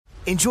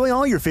Enjoy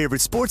all your favorite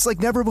sports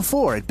like never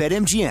before at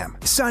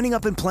BetMGM. Signing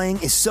up and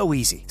playing is so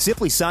easy.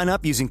 Simply sign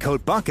up using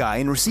code Buckeye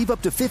and receive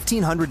up to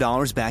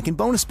 $1,500 back in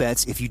bonus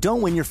bets if you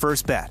don't win your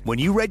first bet. When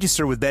you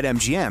register with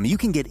BetMGM, you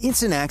can get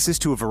instant access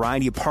to a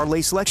variety of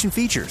parlay selection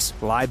features,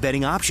 live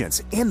betting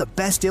options, and the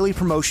best daily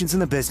promotions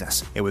in the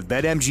business. And with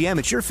BetMGM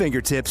at your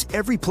fingertips,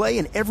 every play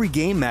and every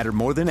game matter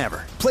more than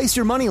ever. Place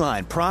your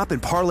moneyline, prop,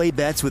 and parlay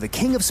bets with the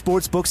king of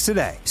sportsbooks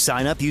today.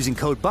 Sign up using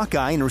code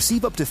Buckeye and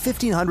receive up to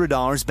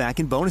 $1,500 back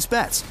in bonus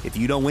bets if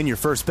you don't win your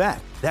first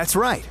bet. That's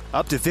right,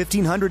 up to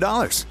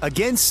 $1,500.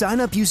 Again, sign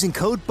up using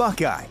code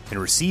Buckeye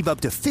and receive up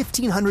to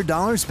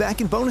 $1,500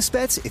 back in bonus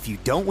bets if you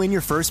don't win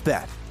your first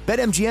bet.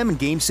 BetMGM and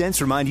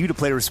GameSense remind you to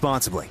play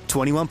responsibly.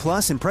 21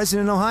 plus and present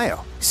in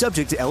Ohio.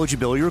 Subject to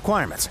eligibility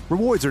requirements.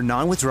 Rewards are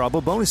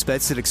non-withdrawable bonus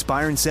bets that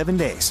expire in 7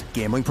 days.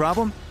 Gambling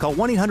problem? Call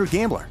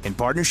 1-800-GAMBLER in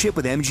partnership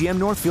with MGM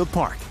Northfield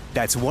Park.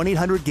 That's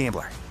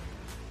 1-800-GAMBLER.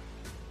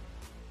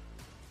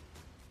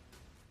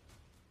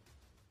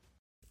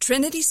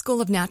 Trinity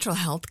School of Natural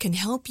Health can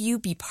help you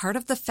be part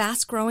of the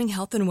fast-growing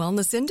health and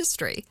wellness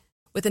industry.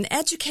 With an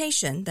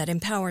education that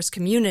empowers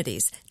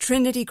communities,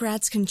 Trinity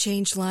grads can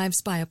change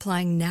lives by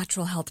applying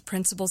natural health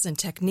principles and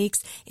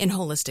techniques in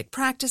holistic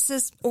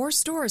practices or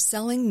stores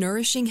selling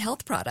nourishing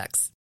health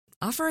products.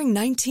 Offering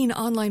 19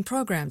 online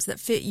programs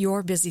that fit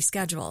your busy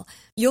schedule,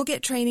 you'll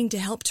get training to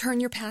help turn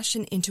your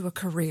passion into a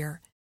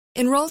career.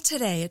 Enroll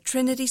today at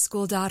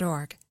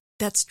trinityschool.org.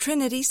 That's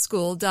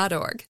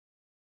trinityschool.org.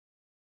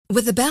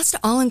 With the best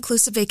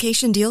all-inclusive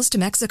vacation deals to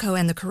Mexico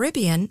and the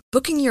Caribbean,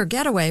 booking your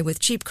getaway with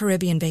Cheap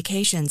Caribbean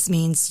Vacations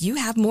means you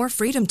have more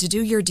freedom to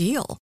do your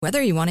deal.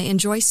 Whether you want to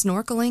enjoy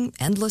snorkeling,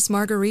 endless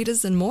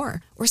margaritas, and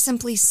more, or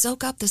simply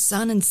soak up the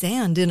sun and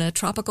sand in a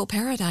tropical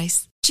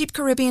paradise, Cheap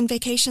Caribbean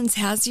Vacations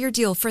has your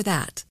deal for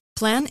that.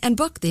 Plan and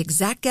book the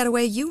exact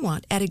getaway you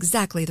want at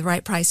exactly the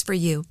right price for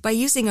you by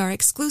using our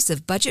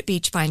exclusive Budget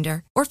Beach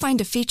Finder, or find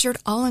a featured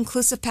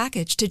all-inclusive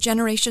package to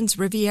Generations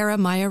Riviera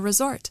Maya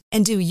Resort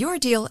and do your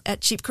deal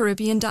at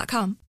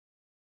cheapcaribbean.com.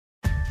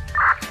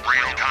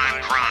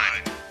 Real-time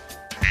crime,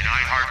 an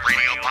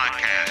iHeartRadio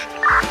podcast.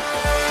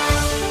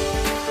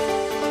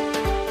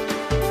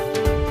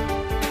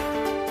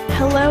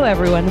 Hello,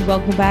 everyone, and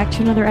welcome back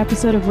to another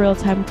episode of Real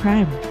Time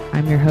Crime.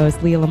 I'm your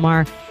host, Leah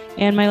Lamar,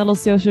 and my little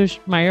social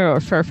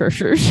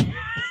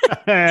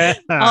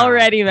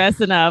already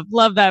messing up.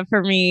 Love that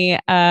for me.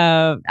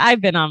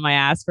 I've been on my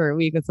ass for a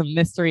week with some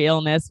mystery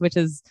illness, which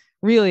is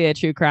really a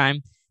true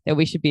crime that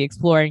we should be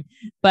exploring.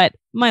 But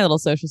my little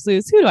social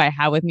sleuths, who do I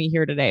have with me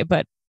here today?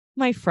 But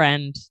my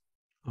friend.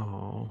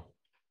 Oh,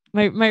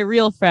 my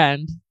real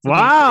friend.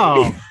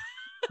 Wow.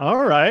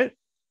 All right.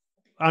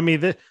 I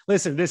mean,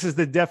 listen, this is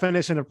the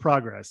definition of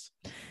progress.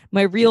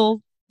 My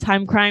real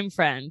time crime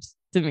friend,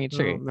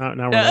 Dimitri. Oh,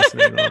 now we're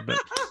listening a little bit.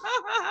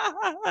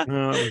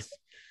 No,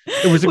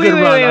 it was a good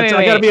run.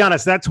 I got to be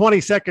honest. That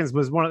 20 seconds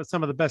was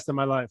some of the best in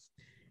my life.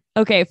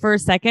 Okay, for a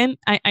second,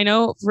 I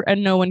know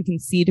no one can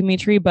see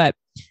Dimitri, but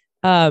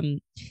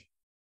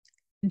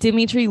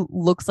Dimitri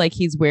looks like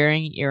he's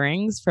wearing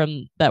earrings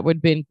that would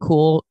have been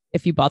cool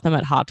if you bought them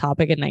at Hot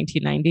Topic in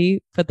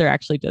 1990, but they're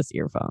actually just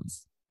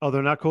earphones. Oh,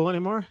 they're not cool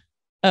anymore?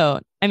 Oh,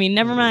 I mean,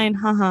 never mind.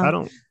 Haha. I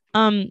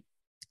don't.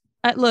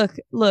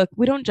 Look,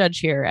 we don't judge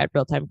here at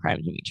Real Time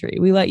Crime, Dimitri.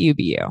 We let you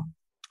be you.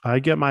 I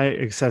get my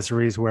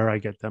accessories where I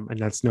get them, and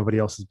that's nobody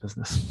else's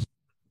business.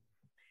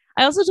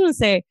 I also just want to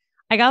say,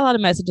 I got a lot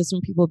of messages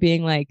from people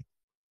being like,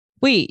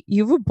 wait,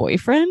 you have a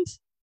boyfriend?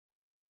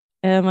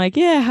 And I'm like,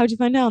 yeah, how'd you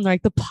find out? And they're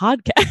like, the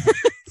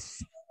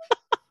podcast.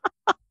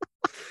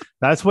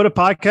 That's what a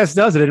podcast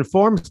does. It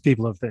informs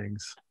people of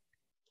things.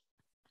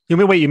 You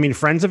mean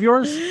friends of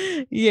yours?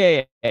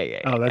 Yeah.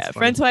 Oh, that's funny.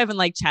 Friends who I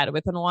haven't chatted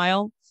with in a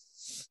while.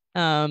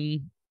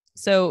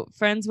 So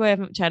friends who I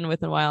haven't chatted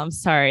with in a while, I'm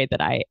sorry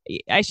that I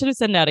should have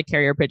sent out a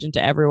carrier pigeon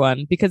to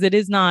everyone, because it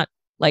is not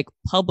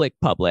public.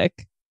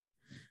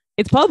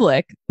 It's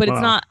public, but It's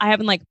not, I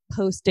haven't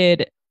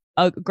posted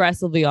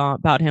aggressively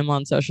about him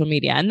on social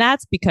media. And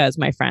that's because,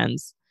 my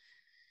friends,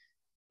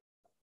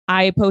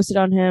 I posted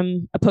about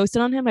him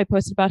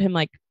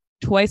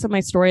twice on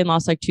my story and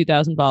lost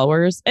 2,000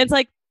 followers. And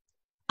it's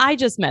I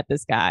just met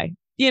this guy,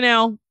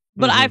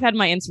 but I've had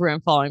my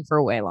Instagram following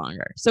for way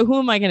longer. So who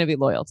am I going to be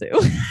loyal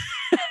to?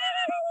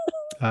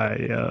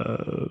 I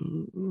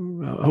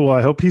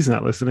hope he's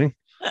not listening.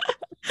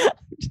 I'm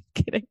just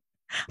kidding.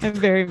 I'm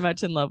very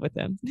much in love with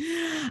him.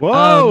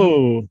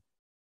 Whoa.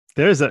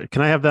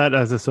 Can I have that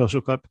as a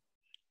social clip?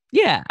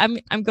 Yeah,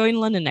 I'm going to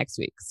London next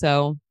week.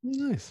 So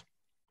nice.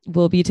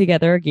 We'll be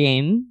together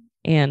again.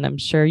 And I'm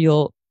sure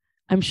you'll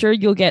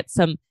get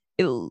some,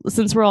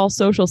 since we're all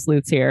social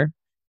sleuths here,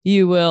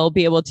 you will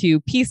be able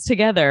to piece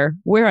together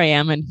where I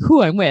am and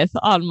who I'm with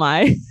on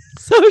my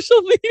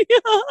social media.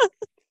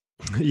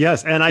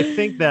 Yes. And I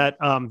think that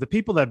the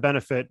people that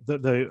benefit,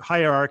 the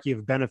hierarchy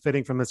of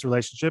benefiting from this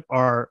relationship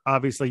are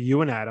obviously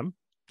you and Adam.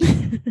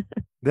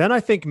 Then I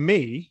think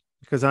me,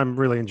 because I'm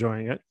really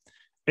enjoying it.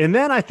 And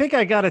then I think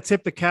I got to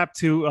tip the cap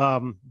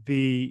to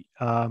the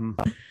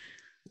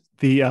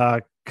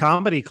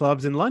comedy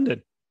clubs in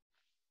London.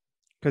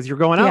 Because you're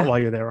going out Yeah. while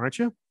you're there, aren't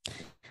you?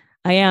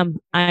 I am.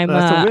 That's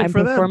a win I'm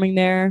for them. performing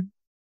there.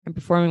 I'm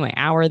performing my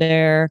hour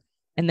there,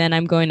 and then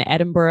I'm going to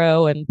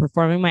Edinburgh and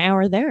performing my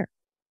hour there.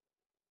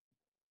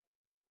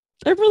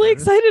 I'm really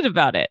Nice. excited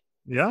about it.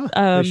 Yeah,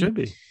 Um, they should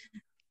be.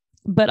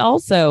 But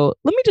also,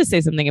 let me just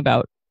say something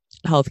about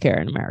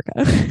healthcare in America.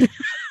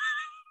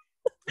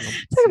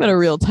 Talk about a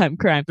real time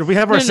crime. Do we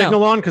have our No.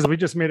 signal on? Because we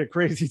just made a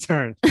crazy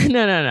turn.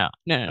 No.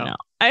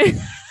 I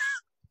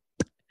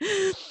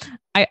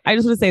I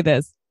just want to say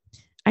this.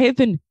 I have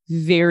been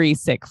very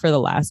sick for the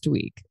last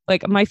week.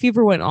 Like my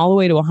fever went all the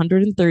way to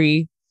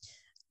 103.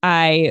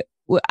 I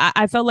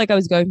felt like I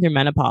was going through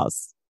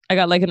menopause. I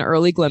got like an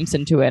early glimpse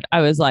into it.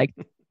 I was like,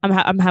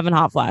 I'm having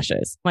hot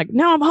flashes. I'm like,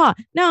 now I'm hot.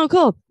 Now I'm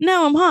cold.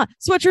 Now I'm hot.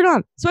 Sweatshirt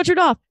on. Sweatshirt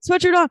off.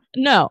 Sweatshirt on.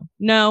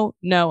 No.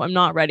 I'm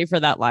not ready for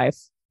that life.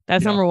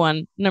 That's number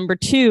one. Number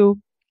two,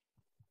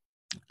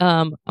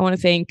 I want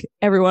to thank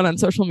everyone on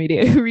social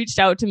media who reached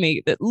out to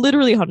me. That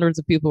literally hundreds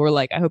of people were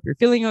like, I hope you're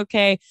feeling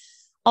okay.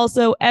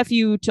 Also, F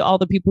you to all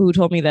the people who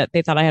told me that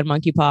they thought I had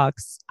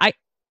monkeypox.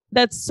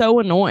 That's so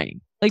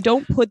annoying. Like,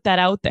 don't put that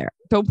out there.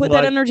 Don't put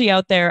that energy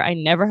out there. I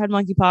never had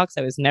monkeypox.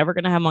 I was never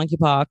going to have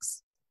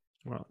monkeypox.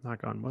 Well,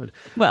 knock on wood.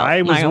 Well,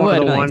 I was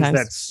one of the ones times.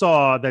 that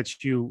saw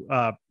that you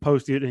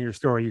posted in your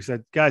story. You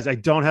said, guys, I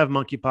don't have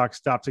monkeypox.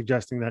 Stop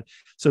suggesting that.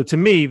 So to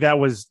me, that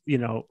was,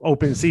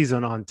 open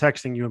season on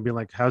texting you and being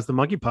like, how's the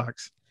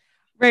monkeypox?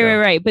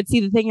 Right. But see,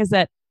 the thing is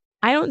that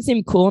I don't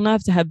seem cool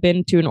enough to have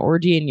been to an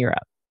orgy in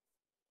Europe.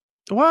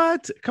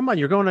 What? Come on.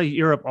 You're going to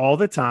Europe all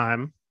the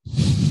time.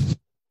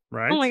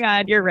 Right. Oh my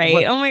God, you're right.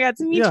 What? Oh my God,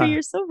 Dimitri,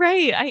 you're so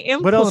right. I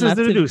am. What cool else is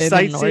there to do? have been in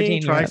an orgy Sightseeing,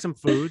 in try Europe. some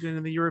food, and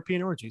in the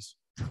European orgies.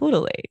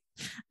 Totally.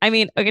 I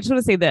mean, I just want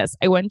to say this.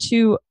 I went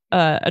to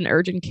an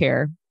urgent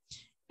care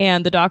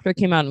and the doctor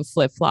came out in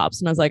flip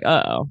flops and I was like,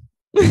 uh-oh,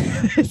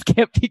 this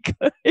can't be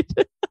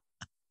good.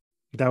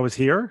 That was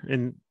here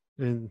in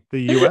the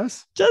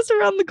US? Just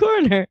around the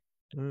corner.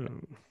 Oh.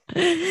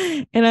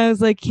 And I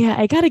was like, yeah,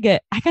 I gotta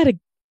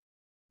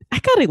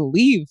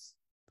leave.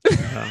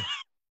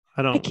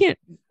 No,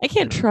 I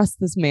can't trust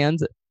this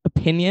man's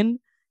opinion.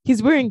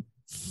 He's wearing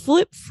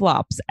flip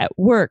flops at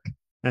work.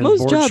 And most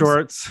board jobs,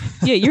 shorts.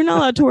 Yeah, you're not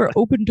allowed to wear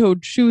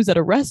open-toed shoes at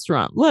a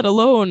restaurant, let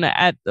alone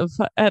at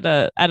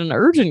an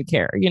urgent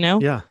care.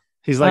 Yeah,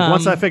 he's like,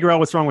 once I figure out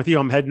what's wrong with you,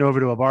 I'm heading over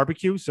to a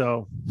barbecue.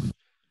 So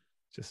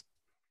just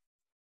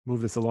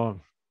move this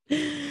along.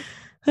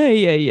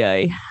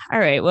 Ay. All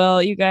right,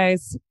 well, you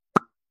guys,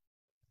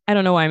 I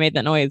don't know why I made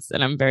that noise,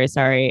 and I'm very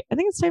sorry. I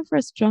think it's time for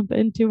us to jump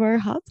into our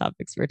hot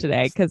topics for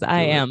today because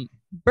I am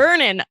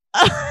burning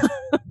up.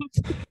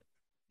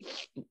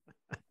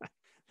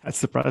 That's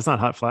the problem. It's not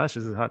hot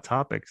flashes, it's hot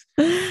topics.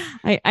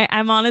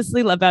 I'm honestly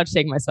about to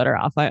take my sweater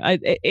off.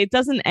 It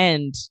doesn't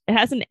end. It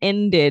hasn't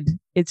ended.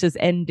 It's just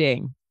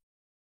ending.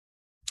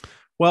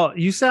 Well,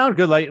 you sound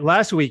good. Like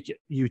last week,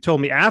 you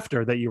told me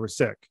after that you were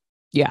sick.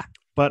 Yeah.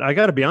 But I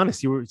got to be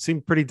honest, you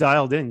seemed pretty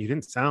dialed in. You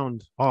didn't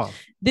sound off.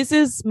 This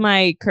is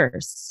my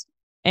curse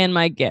and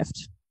my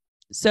gift.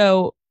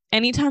 So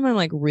anytime I'm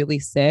like really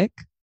sick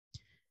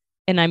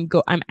and I'm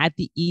at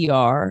the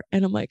ER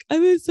and I'm like,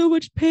 I'm in so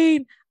much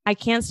pain. I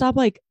can't stop.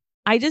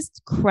 I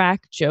just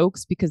crack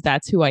jokes because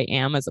that's who I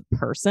am as a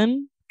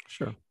person.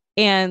 Sure.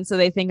 And so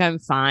they think I'm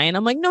fine.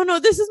 I'm like, no,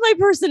 this is my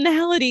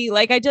personality.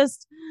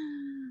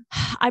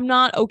 I'm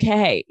not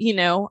okay,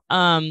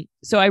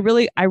 So I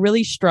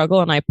really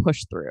struggle and I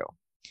push through,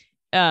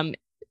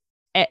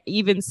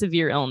 even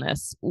severe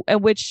illness,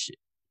 which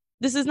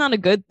this is not a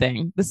good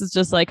thing. This is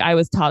just like, I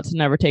was taught to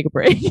never take a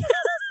break.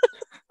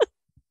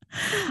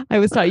 I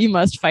was taught you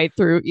must fight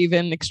through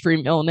even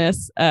extreme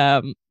illness,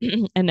 and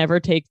never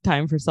take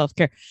time for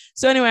self-care.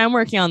 So anyway, I'm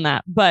working on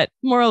that. But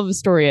moral of the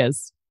story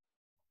is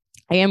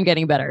I am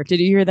getting better. Did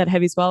you hear that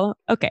heavy swallow?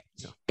 Okay,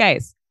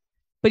 guys,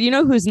 but you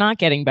know who's not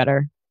getting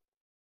better?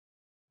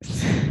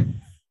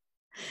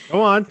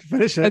 Go on,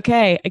 finish it.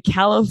 Okay, a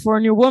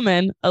California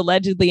woman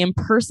allegedly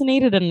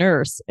impersonated a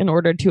nurse in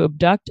order to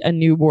abduct a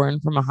newborn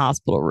from a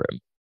hospital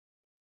room.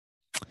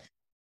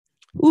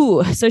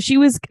 Ooh, so she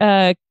was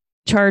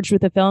charged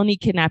with a felony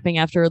kidnapping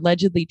after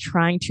allegedly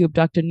trying to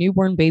abduct a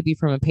newborn baby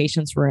from a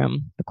patient's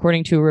room,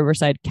 according to a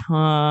Riverside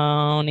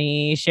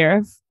County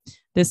sheriff.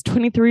 This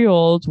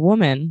 23-year-old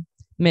woman,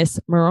 Miss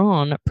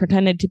Moran,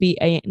 pretended to be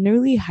a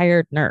newly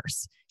hired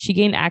nurse. She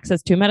gained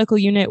access to a medical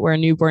unit where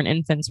newborn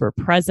infants were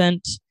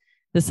present.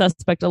 The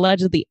suspect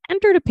allegedly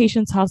entered a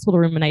patient's hospital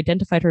room and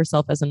identified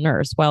herself as a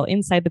nurse. While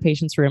inside the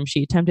patient's room,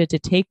 she attempted to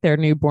take their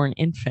newborn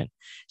infant.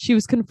 She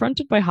was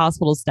confronted by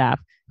hospital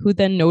staff, who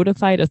then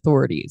notified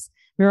authorities.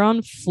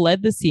 Miron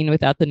fled the scene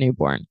without the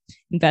newborn.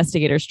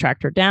 Investigators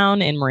tracked her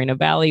down in Moreno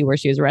Valley, where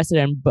she was arrested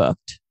and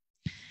booked.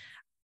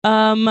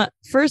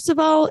 First of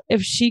all,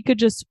 if she could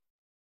just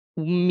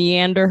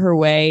meander her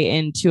way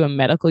into a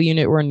medical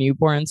unit where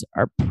newborns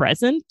are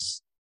present,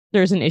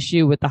 there's an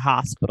issue with the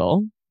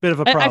hospital. Bit of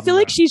a problem. I feel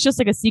like she's just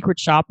like a secret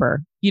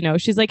shopper.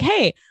 She's like,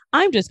 hey,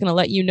 I'm just going to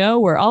let you know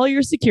where all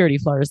your security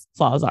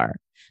flaws are.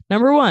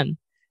 Number one,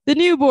 the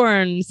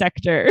newborn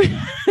sector.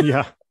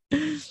 Yeah.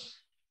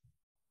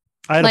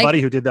 I had a Like-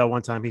 buddy who did that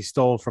one time. He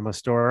stole from a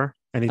store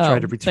and he Oh,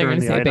 tried to they're return gonna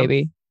the say item.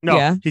 baby. No,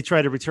 Yeah. he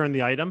tried to return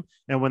the item.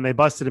 And when they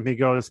busted him, he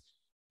goes,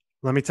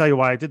 let me tell you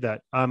why I did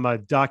that. I'm a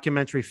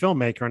documentary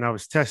filmmaker and I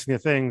was testing the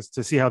things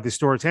to see how the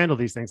stores handle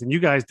these things. And you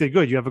guys did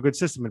good. You have a good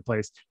system in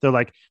place. They're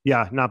like,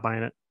 yeah, not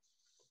buying it.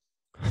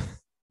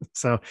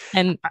 So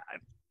And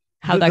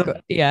how that go?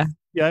 Yeah.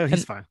 yeah,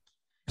 he's fine.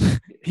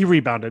 He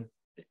rebounded.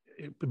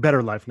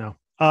 Better life now.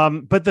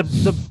 But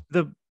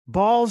the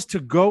balls to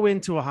go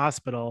into a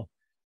hospital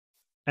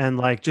and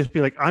like just be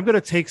like, I'm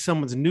gonna take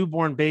someone's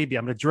newborn baby.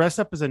 I'm gonna dress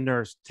up as a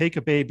nurse, take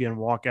a baby, and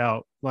walk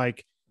out.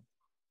 Like,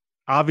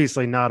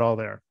 obviously not all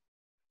there.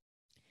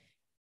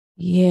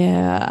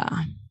 Yeah.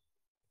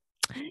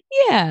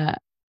 Yeah.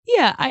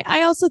 Yeah.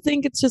 I also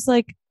think it's just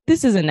like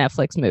this is a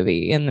Netflix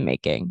movie in the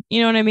making.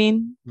 You know what I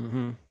mean?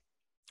 Mm-hmm.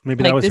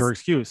 Maybe Like that was this- her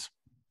excuse.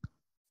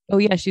 Oh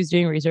yeah, she's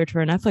doing research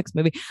for a Netflix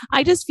movie.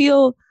 I just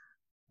feel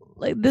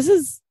like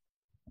this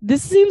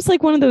seems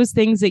like one of those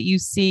things that you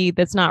see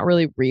that's not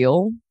really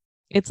real.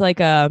 It's like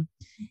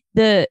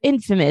the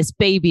infamous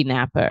baby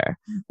napper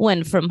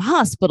went from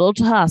hospital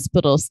to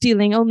hospital,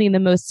 stealing only the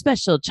most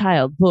special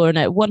child born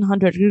at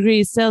 100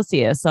 degrees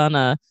Celsius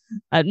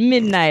at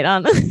midnight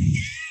on.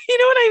 You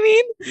know what I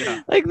mean?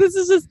 Yeah. Like this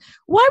is just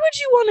why would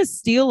you want to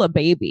steal a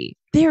baby?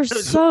 They're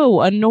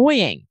so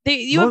annoying.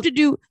 You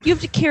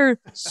have to care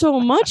so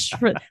much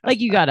for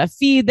like you gotta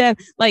feed them.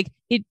 Like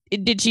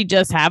did she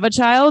just have a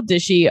child?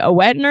 Is she a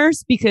wet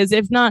nurse? Because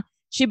if not,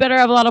 she better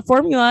have a lot of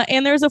formula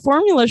and there's a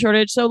formula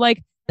shortage. So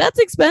like that's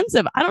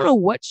expensive. I don't know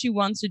what she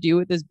wants to do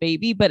with this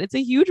baby, but it's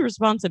a huge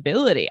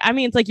responsibility. I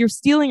mean, it's like you're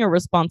stealing a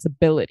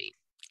responsibility.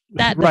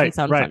 That doesn't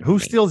sound right. fun to Who me.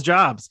 steals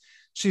jobs?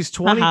 She's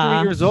 23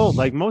 Haha. years old.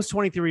 Like most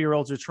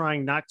 23-year-olds are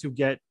trying not to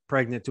get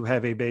pregnant to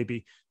have a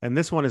baby, and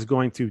this one is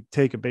going to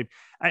take a baby.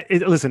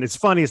 Listen, it's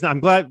funny. It's not. I'm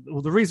glad.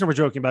 Well, the reason we're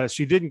joking about it,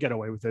 she didn't get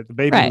away with it. The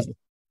baby, Right.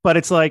 but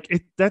it's like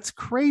that's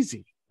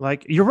crazy.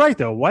 Like you're right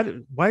though.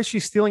 Why is she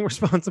stealing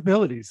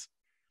responsibilities?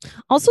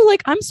 Also,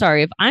 like, I'm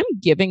sorry if I'm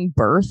giving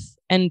birth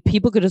and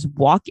people could just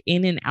walk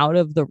in and out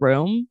of the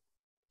room.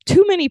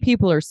 Too many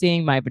people are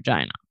seeing my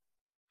vagina.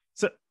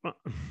 So There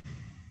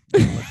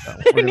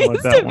we're gonna needs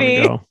let that to one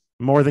be go.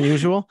 More than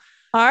usual.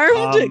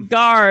 armed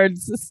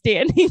guards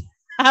standing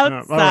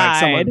outside.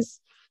 All right,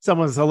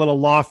 someone's a little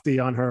lofty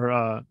on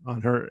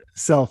her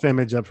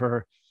self-image of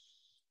her.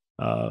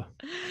 I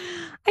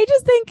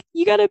just think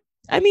you gotta.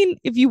 I mean,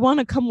 if you want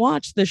to come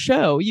watch the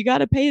show, you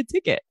gotta pay a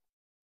ticket.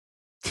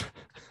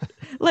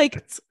 Like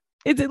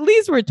it's at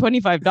least worth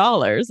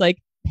 $25. Like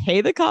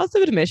pay the cost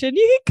of admission.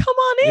 You can come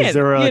on in. Is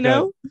there you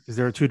know? is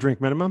there a 2-drink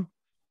minimum?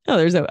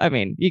 No, I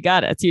mean, you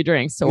got it. 2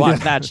 drinks to watch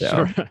Yeah, that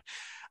show.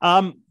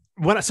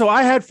 Sure. So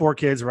I had 4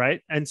 kids,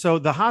 right? And so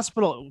the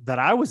hospital that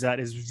I was at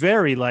is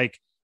very like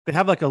they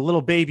have like a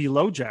little baby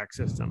LoJack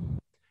system,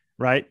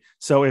 right?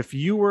 So if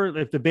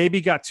the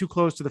baby got too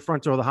close to the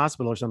front door of the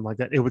hospital or something like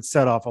that, it would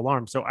set off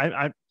alarms. So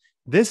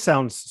this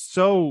sounds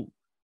so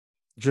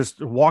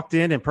just walked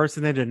in,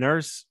 impersonated a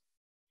nurse,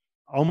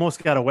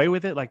 almost got away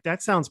with it. Like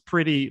that sounds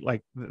pretty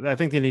like I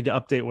think they need to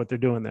update what they're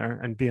doing there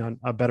and be on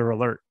a better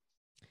alert.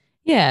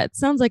 Yeah, it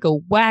sounds like a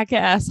whack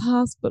ass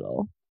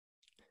hospital.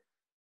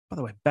 By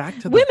the way, back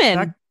to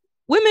Women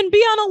be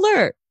on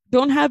alert.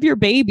 Don't have your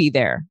baby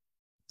there.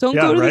 Don't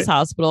Yeah, go to right. this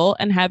hospital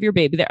and have your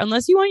baby there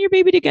unless you want your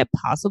baby to get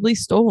possibly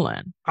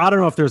stolen. I don't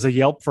know if there's a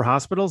Yelp for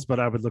hospitals, but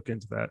I would look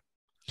into that.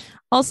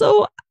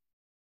 Also,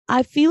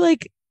 I feel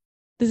like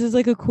this is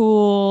like a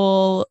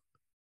cool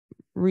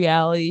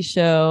reality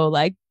show.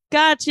 Like,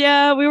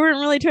 gotcha. We weren't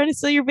really trying to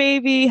steal your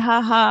baby.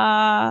 Ha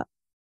ha.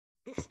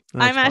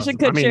 I'm That's Ashton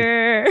possible. I mean,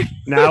 Kutcher.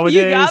 nowadays,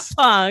 You got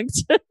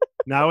punked.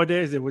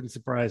 nowadays, it wouldn't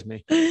surprise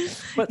me.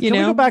 But You can we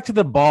know? go back to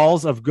the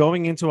balls of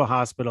going into a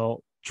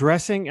hospital,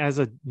 dressing as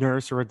a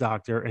nurse or a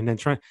doctor, and then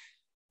trying?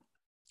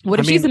 What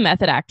if I she's a mean-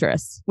 method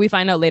actress? We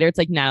find out later it's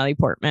like Natalie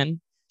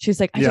Portman. She's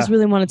like, I just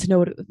really wanted to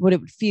know what it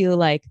would feel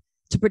like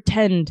to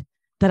pretend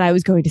that I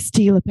was going to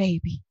steal a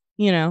baby.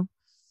 You know?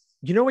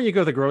 You know when you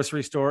go to the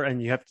grocery store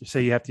and you have to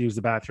say you have to use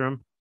the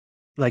bathroom,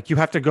 like you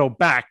have to go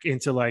back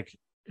into like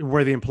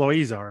where the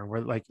employees are, where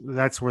like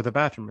that's where the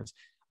bathroom is.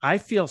 I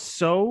feel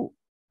so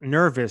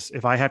nervous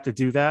if I have to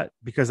do that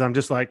because I'm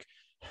just like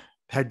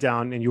head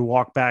down and you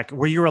walk back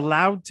where you're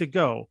allowed to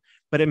go.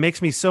 But it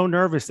makes me so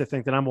nervous to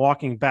think that I'm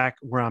walking back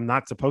where I'm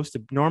not supposed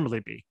to normally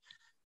be.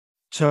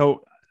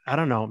 So I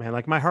don't know, man.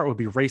 Like my heart would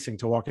be racing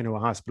to walk into a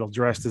hospital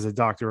dressed as a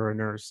doctor or a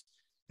nurse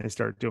and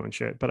start doing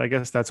shit. But I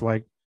guess that's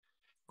why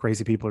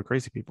crazy people are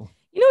crazy people.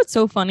 You know what's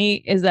so funny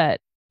is that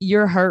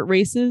your heart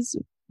races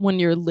when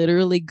you're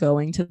literally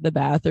going to the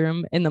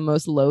bathroom in the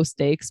most low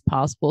stakes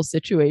possible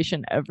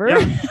situation ever.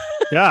 Yeah.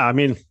 Yeah. I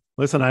mean,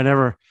 listen, I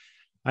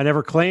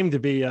never claimed to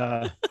be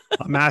a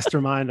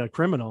mastermind, a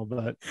criminal,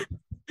 but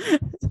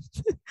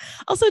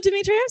Also,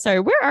 Dimitri, I'm sorry.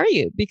 Where are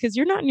you? Because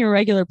you're not in your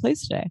regular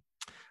place today.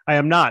 I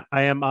am not.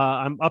 I'm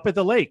up at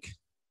the lake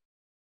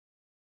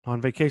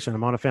on vacation.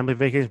 I'm on a family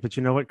vacation, but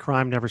you know what?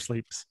 Crime never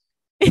sleeps.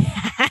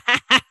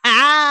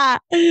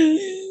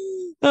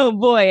 Oh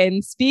boy.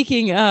 And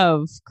speaking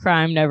of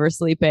crime never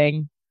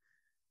sleeping,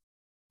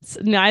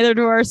 Neither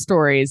do our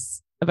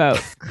stories about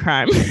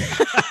crime.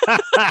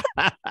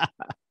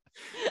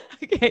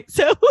 Okay,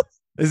 so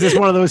Is this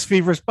one of those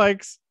fever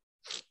spikes?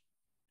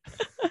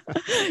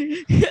 can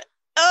you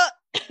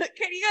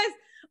guys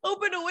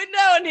open a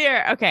window in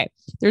here? Okay,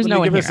 there's no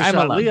one give here. us a I'm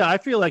shot. alone. Leah, I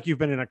feel like you've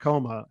been in a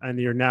coma and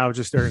you're now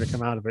just starting to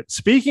come out of it.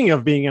 Speaking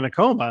of being in a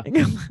coma.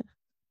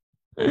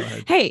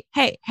 Hey,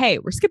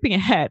 we're skipping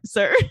ahead,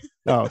 sir.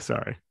 Oh,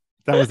 sorry.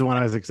 That was the one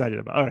I was excited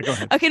about. All right, go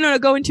ahead. Okay, no,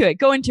 go into it.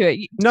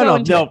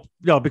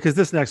 No, because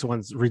this next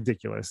one's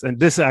ridiculous. And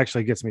this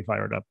actually gets me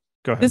fired up.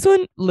 Go ahead. This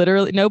one,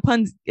 literally, no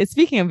puns.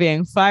 Speaking of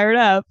being fired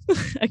up,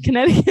 a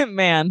Connecticut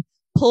man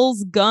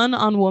pulls gun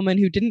on woman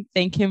who didn't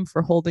thank him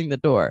for holding the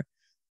door.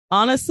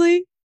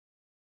 Honestly,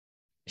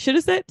 should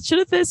have said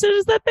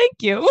thank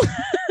you.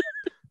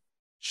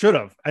 Should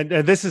have. And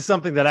this is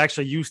something that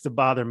actually used to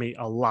bother me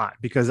a lot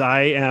because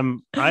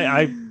I'm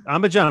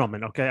a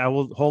gentleman. Okay. I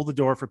will hold the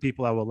door for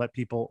people. I will let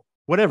people,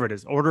 whatever it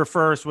is, order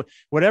first,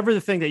 whatever the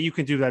thing that you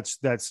can do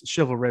that's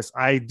chivalrous.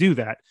 I do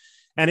that.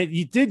 And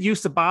it did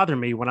used to bother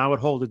me when I would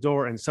hold the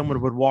door and someone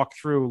would walk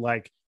through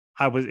like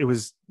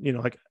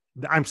like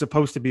I'm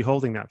supposed to be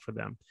holding that for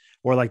them,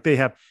 or like they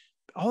have,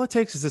 all it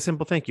takes is a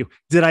simple thank you.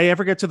 Did I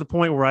ever get to the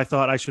point where I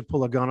thought I should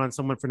pull a gun on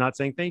someone for not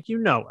saying thank you?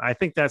 No, I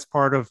think that's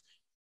part of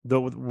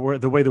the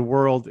way the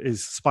world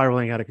is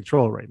spiraling out of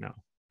control right now.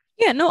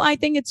 Yeah, no, I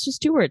think it's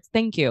just 2 words.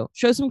 Thank you.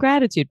 Show some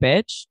gratitude,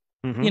 bitch.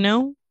 Mm-hmm. You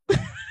know?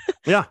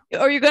 Yeah.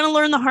 Or you're going to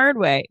learn the hard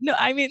way. No,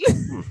 I mean,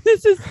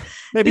 this is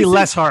maybe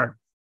less hard.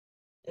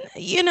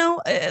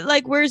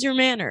 Like, where's your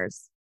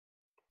manners?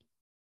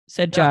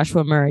 Said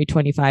Joshua Murray,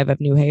 25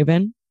 of New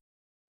Haven.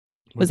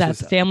 Was at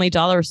the Family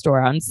Dollar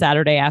store on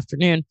Saturday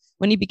afternoon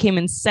when he became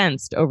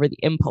incensed over the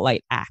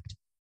impolite act.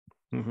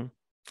 Mm-hmm.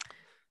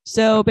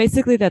 So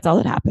basically, that's all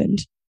that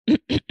happened.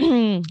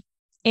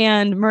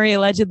 And Murray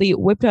allegedly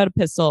whipped out a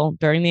pistol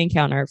during the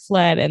encounter,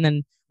 fled, and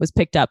then was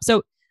picked up.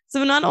 So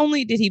not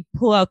only did he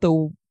pull out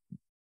the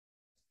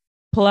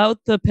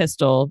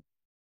pistol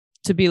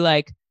to be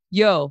like,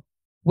 yo,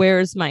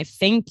 where's my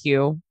thank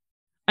you?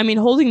 I mean,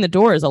 holding the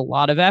door is a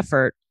lot of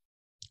effort.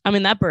 I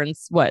mean, that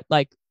burns what,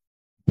 like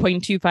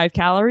 0.25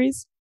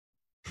 calories?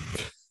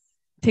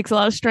 Takes a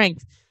lot of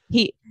strength.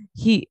 He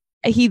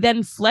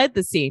then fled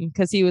the scene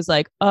because he was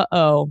like,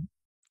 uh-oh.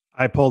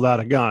 I pulled out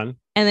a gun.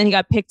 And then he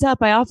got picked up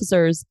by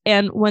officers.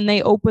 And when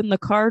they opened the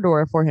car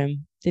door for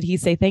him, did he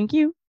say thank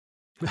you?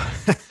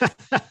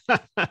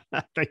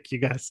 Thank you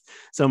guys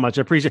so much.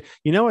 I appreciate it.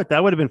 You know what?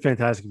 That would have been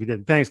fantastic if you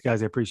did. Thanks,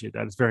 guys. I appreciate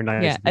that. It's very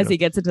nice. Yeah, as he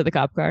gets into the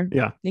cop car.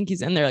 Yeah. I think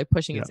he's in there like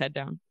pushing his head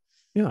down.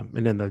 Yeah.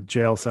 And in the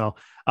jail cell.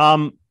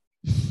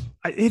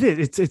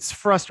 It's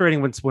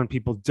frustrating when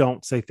people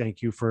don't say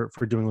thank you for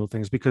doing little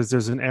things because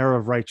there's an air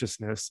of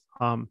righteousness.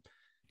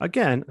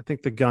 Again, I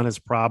think the gun is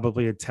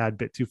probably a tad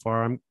bit too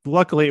far.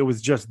 Luckily it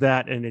was just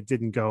that and it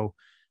didn't go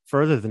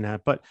further than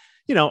that. But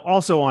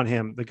also on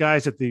him, the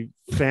guys at the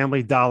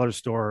Family Dollar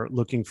store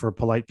looking for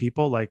polite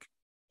people, like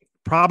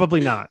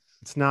probably not.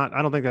 It's not.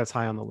 I don't think that's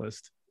high on the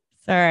list.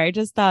 Sorry, I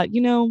just thought,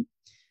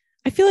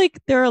 I feel like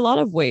there are a lot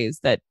of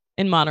ways that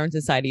in modern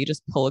society you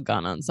just pull a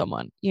gun on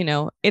someone.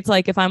 It's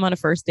like if I'm on a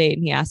first date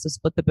and he asks to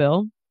split the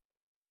bill,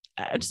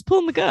 I just pull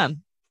him the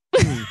gun.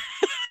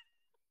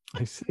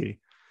 I see.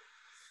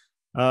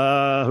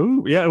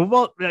 Yeah.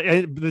 Well,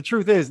 the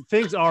truth is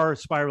things are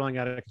spiraling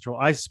out of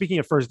control. Speaking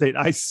of first date,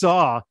 I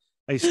saw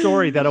a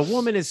story that a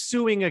woman is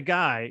suing a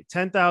guy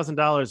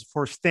 $10,000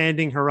 for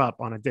standing her up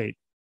on a date.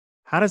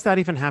 How does that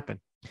even happen?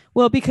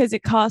 Well, because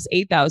it costs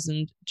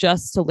 $8,000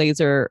 just to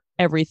laser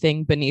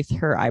everything beneath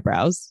her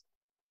eyebrows.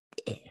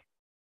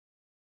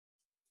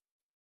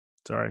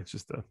 Sorry, it's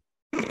just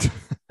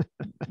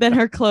Then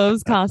her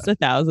clothes cost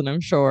 $1,000,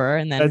 I'm sure,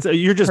 and then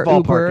you're just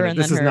ballparking. And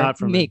this is not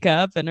from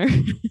makeup and her.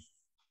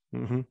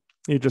 Mm-hmm.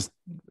 You just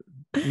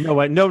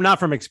no, not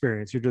from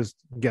experience. You're just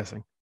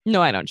guessing.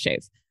 No, I don't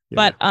shave, yeah.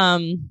 But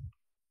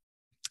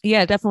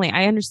yeah, definitely,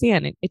 I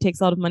understand. It takes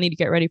a lot of money to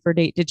get ready for a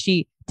date. Did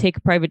she take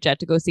a private jet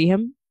to go see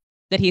him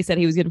that he said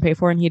he was going to pay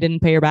for and he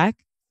didn't pay her back?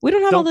 We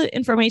don't have all the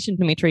information,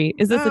 Dimitri.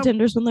 Is this the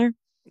Tinder swindler?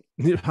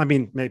 I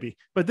mean, maybe,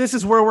 but this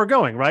is where we're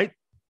going, right?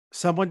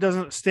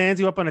 Someone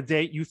stands you up on a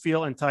date, you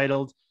feel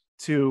entitled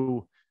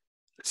to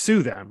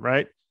sue them,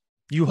 right?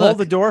 You hold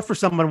the door for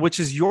someone, which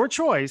is your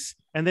choice,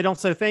 and they don't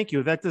say thank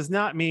you. That does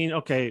not mean,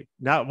 okay,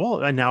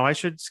 now I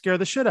should scare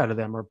the shit out of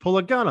them or pull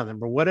a gun on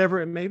them or whatever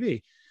it may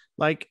be.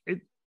 Like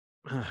it,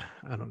 I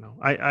don't know.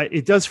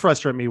 It does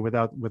frustrate me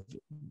without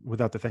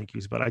the thank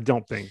yous, but I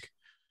don't think.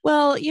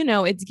 Well,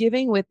 it's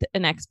giving with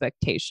an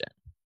expectation.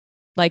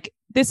 Like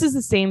this is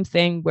the same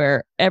thing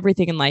where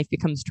everything in life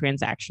becomes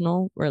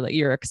transactional, where like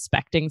you're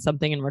expecting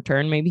something in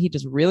return. Maybe he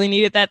just really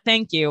needed that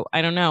thank you.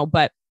 I don't know,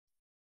 but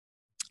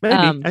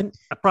maybe and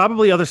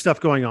probably other stuff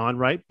going on,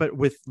 right? But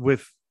with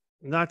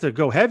not to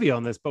go heavy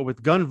on this, but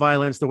with gun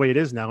violence the way it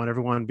is now, and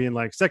everyone being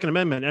like Second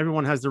Amendment,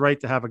 everyone has the right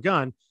to have a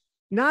gun.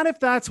 Not if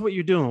that's what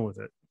you're doing with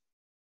it.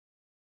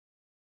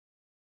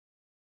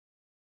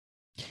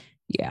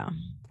 Yeah,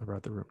 I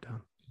brought the room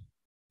down.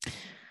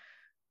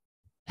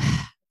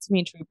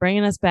 Dimitri,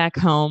 bringing us back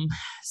home.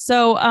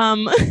 So,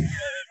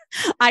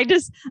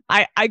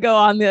 I go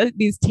on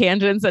these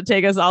tangents that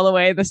take us all the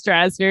way in the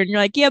stratosphere, and you're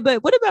like, yeah,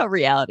 but what about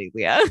reality,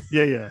 Leah?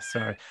 Yeah.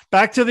 Sorry.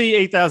 Back to the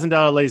 $8,000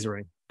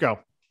 lasering. Go.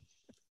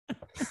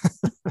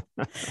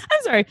 I'm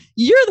sorry.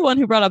 You're the one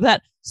who brought up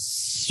that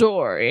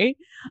story.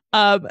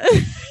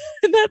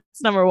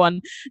 That's number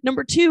one.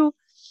 Number two,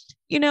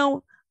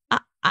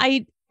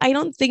 I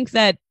don't think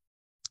that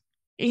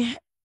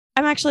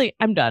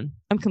I'm done.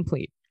 I'm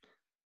complete.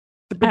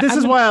 But this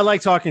is why I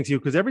like talking to you,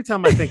 because every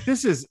time I think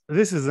this is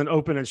an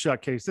open and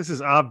shut case, this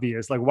is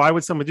obvious. Like, why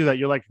would someone do that?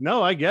 You're like,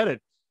 no, I get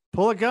it.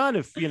 Pull a gun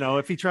if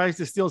he tries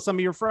to steal some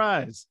of your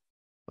fries.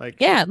 Like,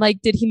 yeah,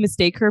 like, did he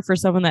mistake her for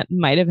someone that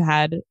might have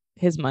had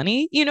his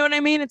money? You know what I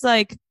mean? It's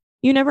like,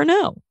 you never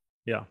know.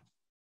 Yeah.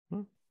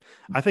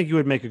 I think you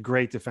would make a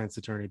great defense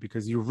attorney,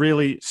 because you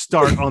really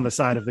start on the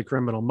side of the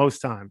criminal most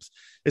times,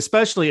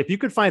 especially if you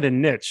could find a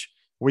niche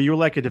where you're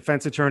like a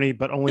defense attorney,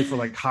 but only for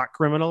like hot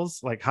criminals,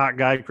 like hot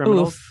guy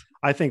criminals. Oof.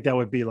 I think that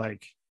would be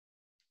like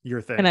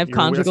your thing. And I have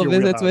conjugal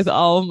visits with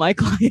all of my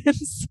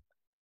clients.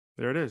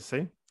 There it is.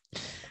 See?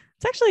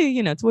 It's actually,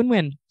 it's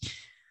win-win.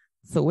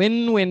 It's a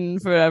win-win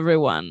for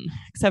everyone,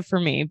 except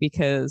for me,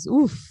 because,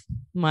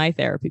 my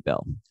therapy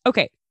bill.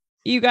 Okay,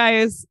 you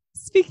guys,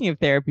 speaking of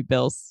therapy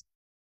bills.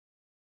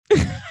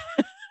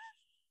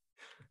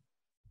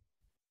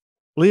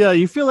 Leah,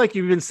 you feel like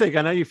you've been sick.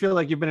 I know you feel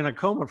like you've been in a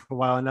coma for a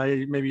while, and now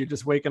maybe you're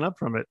just waking up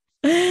from it.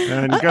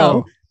 And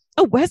go.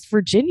 A West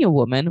Virginia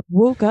woman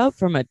woke up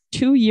from a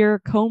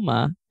 2-year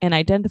coma and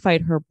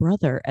identified her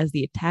brother as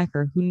the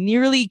attacker who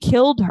nearly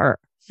killed her.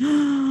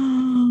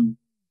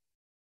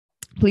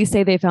 Police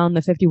say they found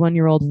the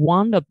 51-year-old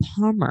Wanda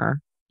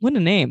Palmer, what a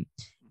name,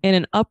 in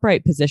an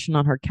upright position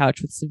on her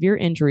couch with severe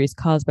injuries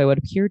caused by what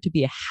appeared to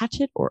be a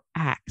hatchet or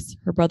axe.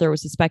 Her brother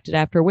was suspected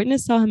after a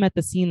witness saw him at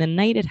the scene the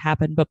night it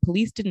happened, but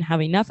police didn't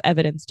have enough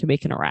evidence to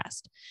make an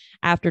arrest.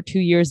 After 2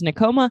 years in a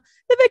coma,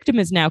 the victim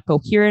is now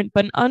coherent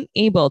but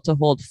unable to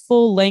hold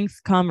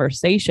full-length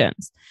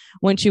conversations.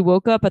 When she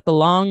woke up at the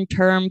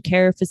long-term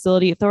care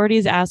facility,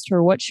 authorities asked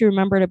her what she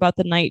remembered about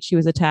the night she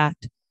was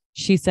attacked.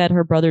 She said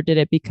her brother did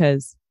it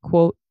because,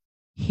 quote,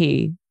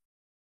 he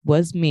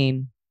was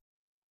mean.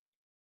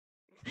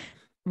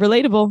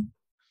 Relatable.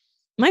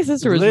 My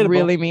sister was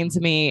really mean to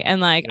me,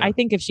 and I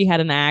think if she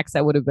had an axe,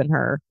 that would have been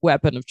her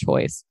weapon of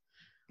choice.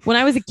 When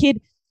I was a kid,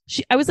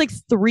 I was like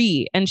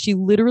 3, and she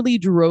literally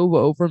drove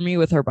over me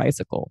with her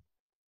bicycle,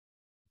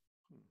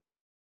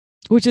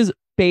 which is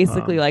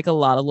basically like a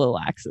lot of little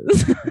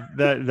axes.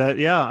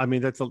 Yeah. I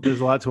mean, there's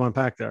a lot to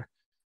unpack there.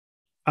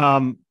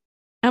 I'm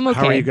okay.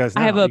 How are you guys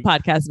now? I have a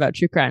podcast about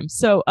true crime.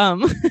 So,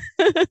 and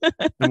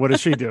what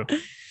does she do?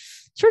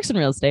 She works in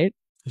real estate.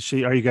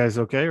 Are you guys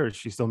okay, or is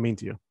she still mean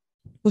to you?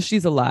 Well,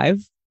 she's alive.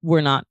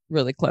 We're not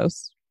really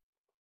close.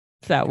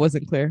 If that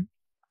wasn't clear.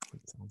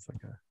 Sounds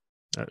like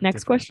a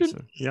next question.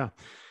 Episode.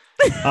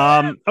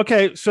 Yeah.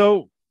 Okay.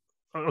 So,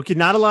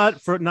 not a lot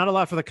for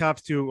the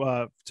cops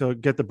to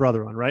get the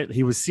brother on, right?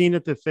 He was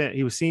seen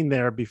he was seen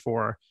there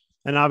before,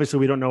 and obviously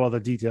we don't know all the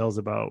details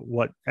about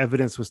what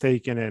evidence was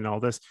taken and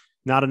all this.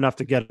 Not enough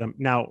to get him.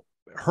 Now,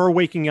 her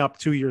waking up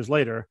 2 years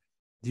later,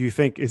 do you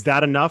think is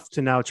that enough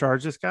to now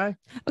charge this guy?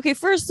 Okay,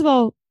 first of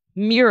all,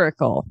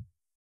 miracle.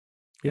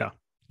 Yeah.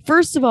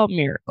 First of all,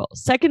 miracle.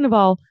 Second of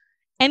all,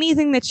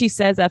 anything that she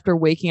says after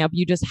waking up,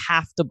 you just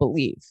have to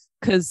believe,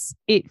 because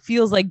it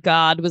feels like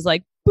God was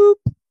like, boop,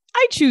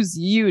 I choose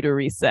you to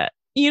reset.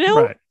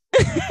 Right.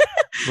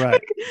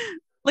 Right.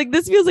 Like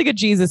this feels like a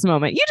Jesus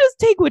moment. You just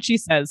take what she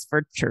says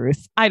for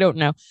truth. I don't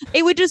know.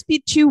 It would just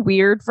be too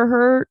weird for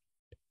her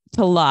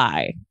to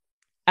lie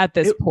at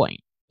this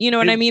point. You know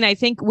what I mean? I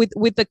think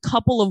with the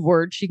couple of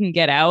words she can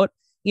get out,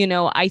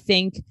 I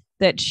think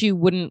that she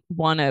wouldn't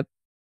want to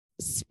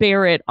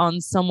spare it on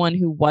someone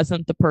who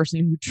wasn't the person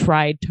who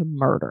tried to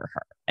murder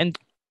her. And,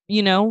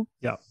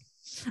 Yeah.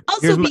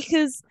 Also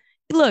because,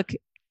 look,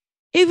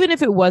 even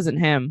if it wasn't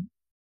him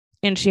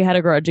and she had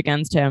a grudge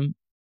against him,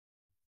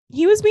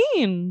 he was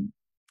mean.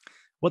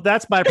 Well,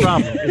 that's my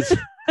problem. is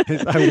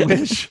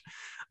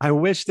I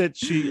wish that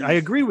I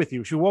agree with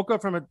you. She woke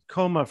up from a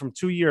coma from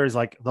 2 years.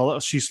 Like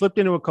she slipped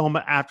into a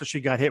coma after she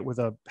got hit with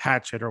a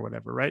hatchet or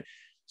whatever, right?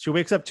 She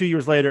wakes up 2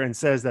 years later and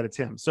says that it's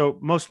him. So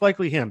most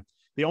likely him.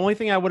 The only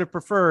thing I would have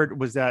preferred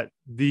was that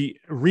the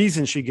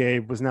reason she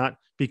gave was not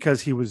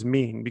because he was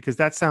mean, because it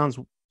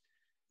doesn't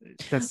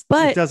let's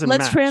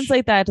match.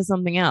 Translate that to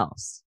something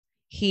else.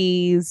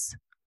 He's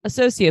a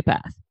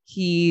sociopath.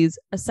 He's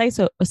a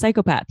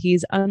psychopath.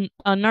 He's a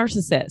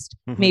narcissist.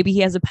 Mm-hmm. Maybe he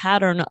has a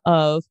pattern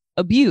of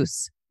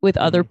abuse with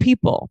other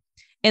people.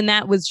 And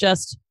that was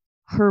just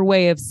her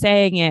way of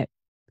saying it.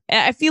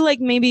 I feel like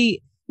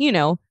maybe,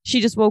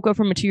 she just woke up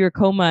from a 2-year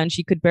coma and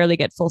she could barely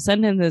get full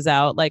sentences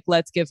out. Like,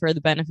 let's give her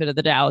the benefit of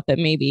the doubt that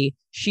maybe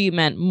she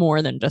meant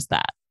more than just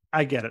that.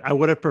 I get it. I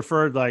would have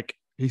preferred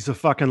he's a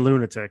fucking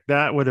lunatic.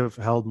 That would have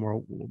held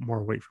more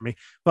weight for me.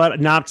 But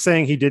not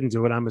saying he didn't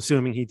do it. I'm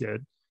assuming he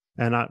did.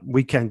 And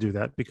we can do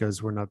that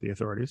because we're not the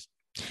authorities.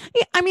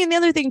 Yeah, I mean, the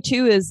other thing,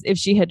 too, is if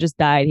she had just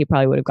died, he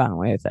probably would have gone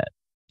away with it.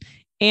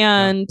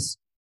 And,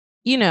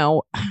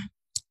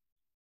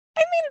 I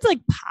mean, it's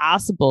like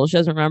possible she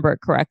doesn't remember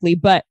it correctly,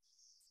 but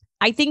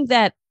I think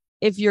that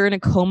if you're in a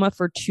coma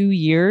for 2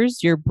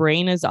 years, your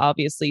brain is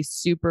obviously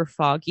super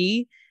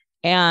foggy.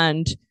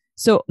 And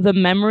so the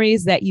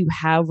memories that you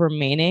have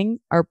remaining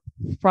are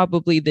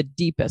probably the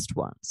deepest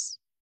ones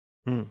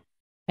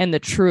and the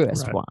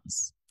truest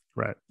ones.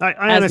 Right. I as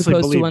honestly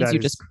opposed to believe ones that you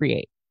is, just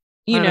create.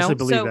 I honestly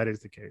believe that is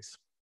the case.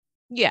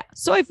 Yeah.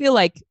 So I feel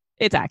like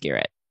it's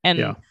accurate. And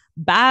Yeah.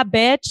 bye,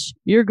 bitch,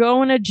 you're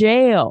going to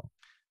jail.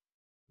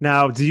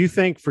 Now, do you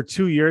think for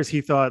 2 years he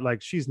thought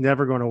like she's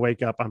never going to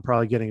wake up? I'm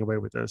probably getting away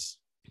with this.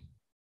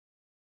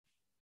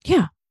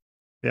 Yeah.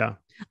 Yeah.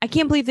 I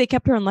can't believe they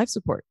kept her on life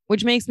support,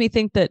 which makes me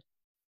think that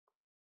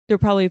they're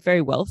probably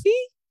very wealthy.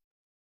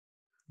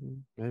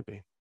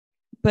 Maybe.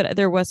 But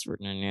they're West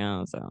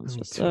Virginia, so it's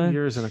just 2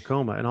 years in a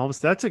coma, and all of a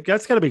sudden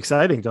that's got to be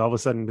exciting to all of a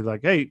sudden be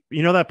like, hey,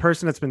 you know that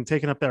person that's been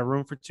taking up that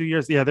room for 2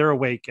 years? Yeah, they're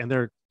awake and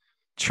they're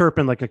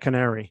chirping like a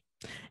canary.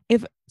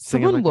 If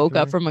Singing someone like a woke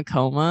up canary. from a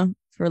coma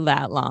for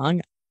that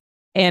long,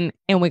 and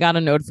we got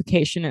a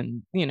notification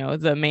in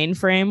the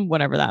mainframe,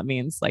 whatever that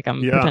means, like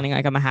I'm pretending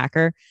like I'm a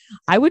hacker,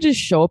 I would just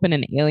show up in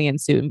an alien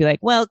suit and be like,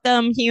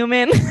 "Welcome,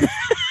 human."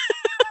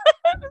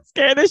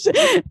 Scare the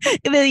shit.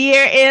 The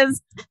year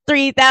is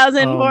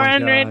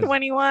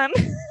 3,421.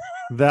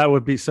 That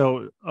would be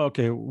so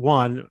okay.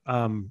 One,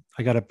 I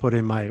got to put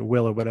in my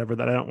will or whatever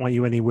that I don't want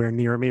you anywhere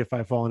near me if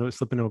I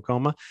slip into a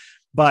coma.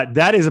 But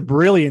that is a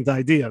brilliant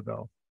idea,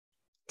 though,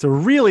 to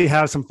really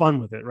have some fun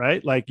with it,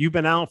 right? Like you've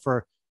been out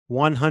for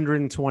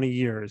 120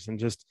 years and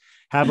just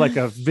have like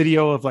a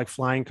video of like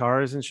flying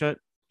cars and shit.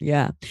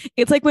 Yeah,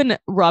 it's like when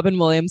Robin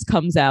Williams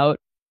comes out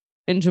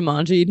in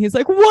Jumanji and he's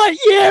like, "What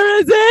year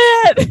is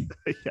it?"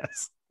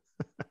 Yes.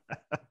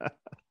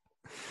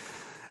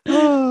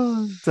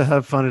 Oh, to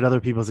have fun at other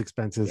people's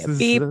expenses. Yeah,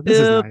 This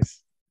is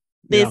nice.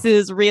 This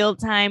is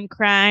real-time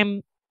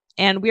crime,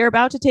 and we are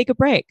about to take a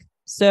break.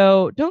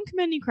 So don't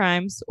commit any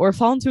crimes or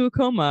fall into a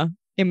coma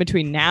in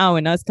between now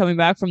and us coming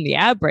back from the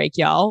ad break,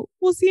 y'all.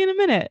 We'll see you in a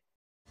minute.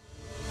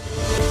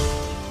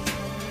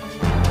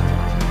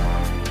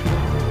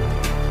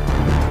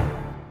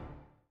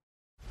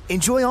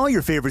 Enjoy all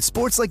your favorite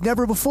sports like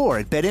never before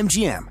at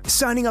BetMGM.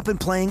 Signing up and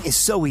playing is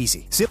so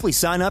easy. Simply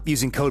sign up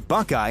using code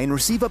Buckeye and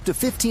receive up to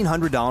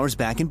 $1,500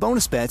 back in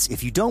bonus bets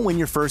if you don't win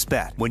your first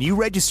bet. When you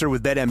register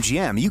with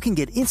BetMGM, you can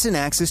get instant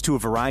access to a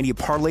variety of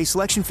parlay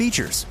selection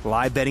features,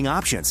 live betting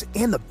options,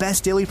 and the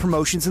best daily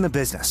promotions in the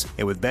business.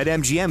 And with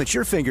BetMGM at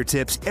your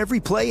fingertips, every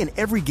play and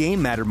every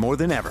game matter more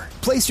than ever.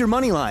 Place your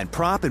moneyline,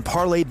 prop, and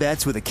parlay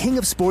bets with the king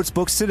of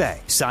sportsbooks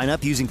today. Sign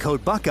up using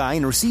code Buckeye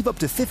and receive up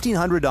to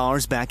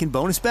 $1,500 back in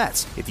bonus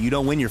bets if you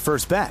don't win your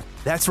first bet.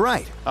 That's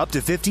right, up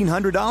to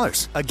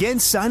 $1,500. Again,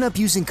 sign up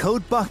using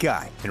code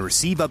Buckeye and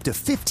receive up to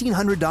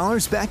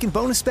 $1,500 back in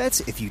bonus bets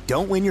if you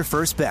don't win your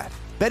first bet.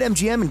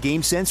 BetMGM and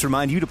GameSense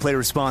remind you to play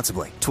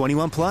responsibly.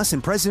 21 plus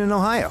and present in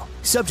Ohio.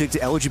 Subject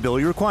to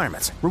eligibility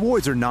requirements.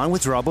 Rewards are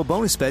non-withdrawable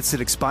bonus bets that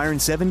expire in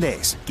 7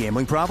 days.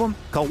 Gambling problem?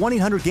 Call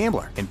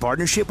 1-800-GAMBLER in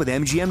partnership with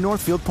MGM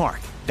Northfield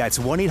Park. That's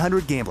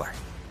 1-800-GAMBLER.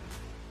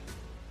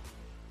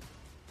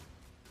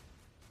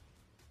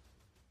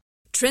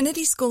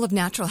 Trinity School of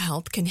Natural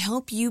Health can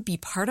help you be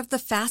part of the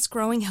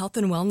fast-growing health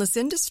and wellness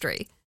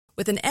industry.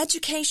 With an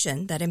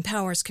education that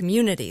empowers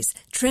communities,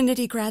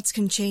 Trinity grads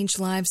can change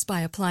lives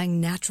by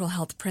applying natural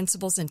health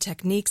principles and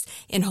techniques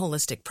in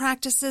holistic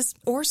practices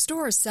or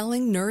stores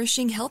selling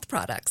nourishing health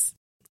products.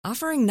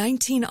 Offering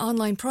 19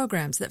 online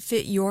programs that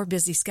fit your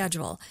busy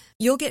schedule,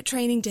 you'll get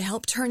training to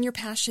help turn your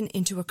passion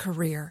into a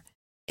career.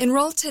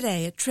 Enroll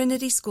today at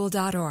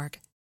trinityschool.org.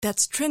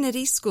 That's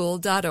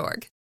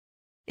trinityschool.org.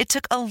 It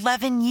took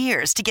 11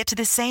 years to get to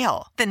this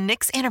sale. The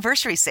Knix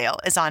Anniversary Sale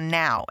is on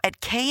now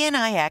at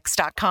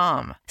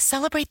knix.com.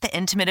 Celebrate the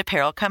intimate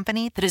apparel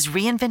company that has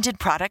reinvented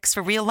products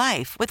for real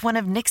life with one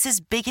of Knix's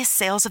biggest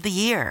sales of the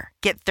year.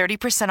 Get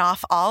 30%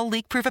 off all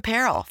leak-proof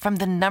apparel from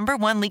the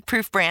 #1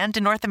 leak-proof brand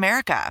in North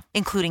America,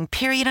 including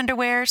period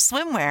underwear,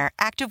 swimwear,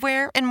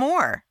 activewear, and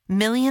more.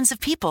 Millions of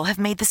people have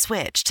made the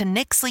switch to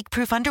Knix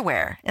leak-proof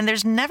underwear, and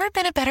there's never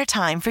been a better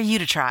time for you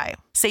to try.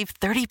 Save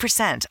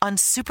 30% on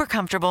super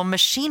comfortable,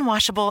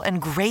 machine-washable,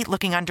 and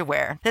great-looking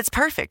underwear that's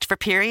perfect for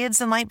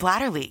periods and light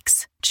bladder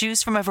leaks.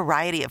 Choose from a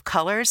variety of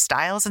colors,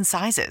 styles, and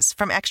sizes,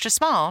 from extra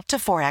small to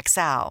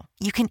 4XL.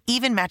 You can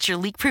even match your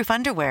leak-proof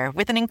underwear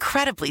with an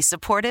incredibly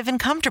supportive and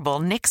comfortable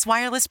Knix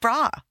wireless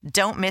bra.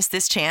 Don't miss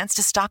this chance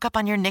to stock up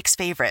on your Knix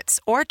favorites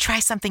or try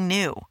something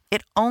new.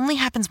 It only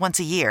happens once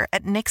a year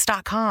at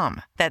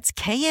Knix.com. That's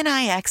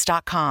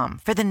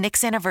KNIX.com for the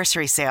Knix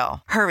Anniversary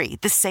Sale. Hurry,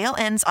 the sale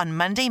ends on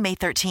Monday, May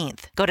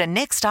 13th. Go to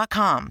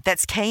Knix.com.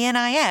 That's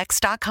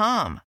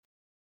KNIX.com.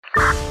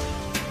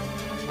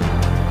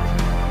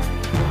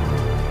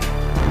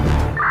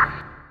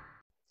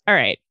 All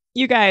right,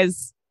 you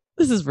guys,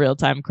 this is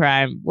real-time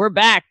crime. We're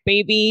back,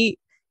 baby.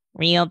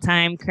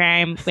 Real-time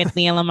crime with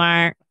Leah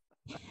Lamar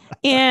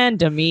and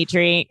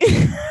Dimitri.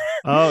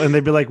 Oh, and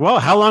they'd be like, well,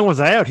 how long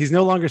was I out? He's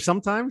no longer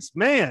sometimes?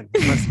 Man,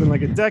 it must have been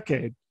like a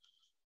decade.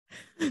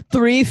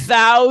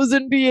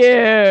 3,000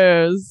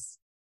 years.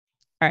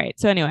 All right,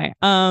 so anyway,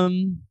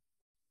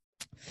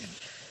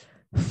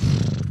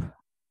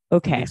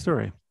 Okay. Big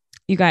story.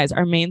 You guys,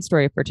 our main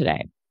story for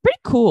today. Pretty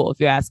cool, if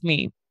you ask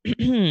me.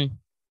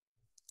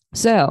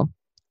 So,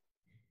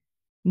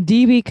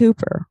 DB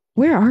Cooper,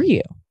 where are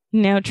you?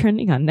 Now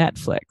trending on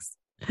Netflix.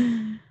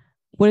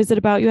 What is it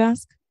about, you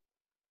ask?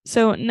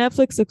 So,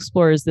 Netflix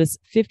explores this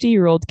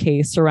 50-year-old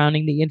case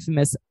surrounding the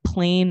infamous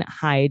plane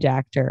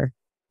hijacker,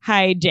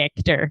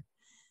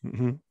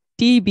 Mm-hmm.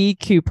 DB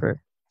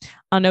Cooper.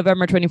 On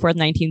November 24th,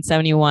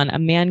 1971, a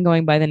man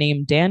going by the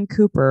name Dan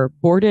Cooper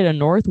boarded a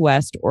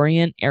Northwest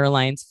Orient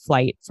Airlines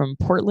flight from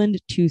Portland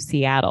to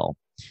Seattle,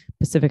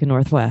 Pacific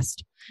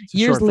Northwest. It's a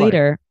Years short flight,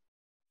 later,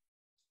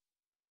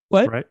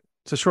 what? right?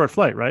 It's a short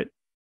flight, right?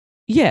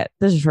 Yeah,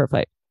 this is a short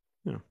flight.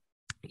 Yeah.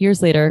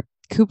 Years later,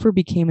 Cooper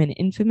became an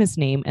infamous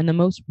name and the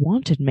most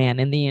wanted man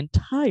in the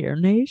entire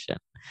nation.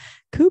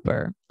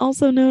 Cooper,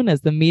 also known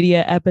as the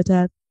media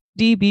epithet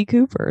DB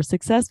Cooper,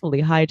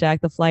 successfully hijacked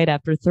the flight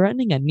after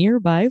threatening a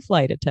nearby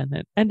flight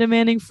attendant and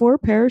demanding 4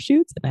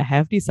 parachutes and a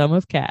hefty sum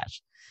of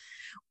cash.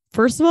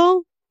 First of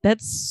all,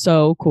 that's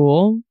so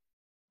cool.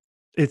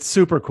 It's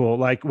super cool.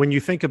 Like when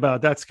you think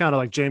about, that's kind of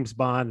like James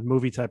Bond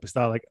movie type of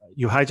style. Like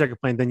you hijack a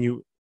plane, then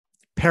you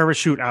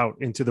parachute out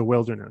into the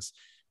wilderness.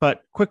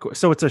 But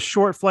so it's a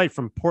short flight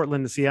from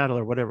Portland to Seattle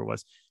or whatever it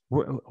was.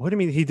 What do you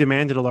mean he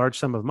demanded a large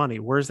sum of money?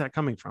 Where's that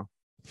coming from?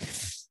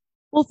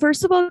 Well,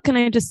 first of all, can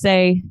I just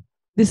say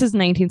this is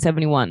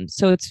 1971,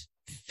 so it's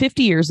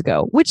 50 years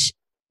ago, which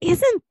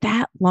isn't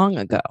that long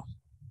ago.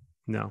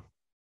 No.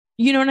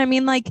 You know what I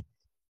mean? Like,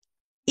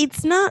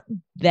 it's not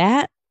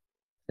that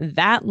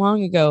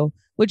long ago,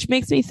 which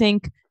makes me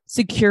think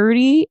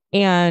security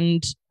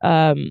and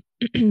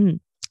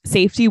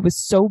safety was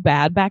so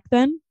bad back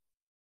then.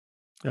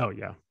 Oh,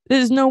 yeah.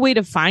 There's no way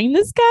to find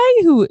this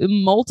guy who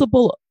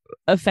multiple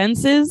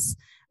offenses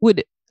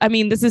would. I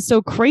mean, this is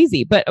so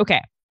crazy, but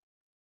okay.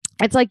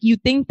 It's like you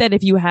think that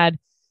if you had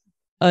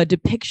a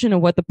depiction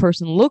of what the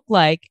person looked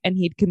like and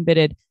he'd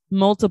committed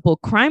multiple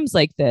crimes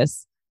like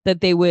this,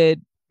 that they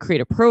would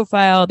create a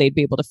profile, they'd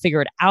be able to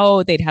figure it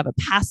out, they'd have a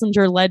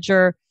passenger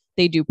ledger,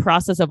 they do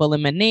process of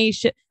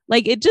elimination.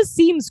 Like, it just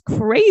seems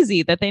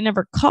crazy that they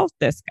never caught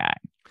this guy.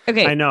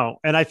 Okay. I know.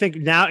 And I think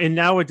now in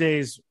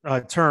nowadays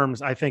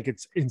terms, I think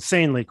it's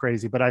insanely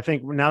crazy. But I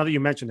think now that you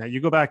mentioned that, you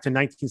go back to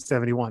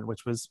 1971,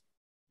 which was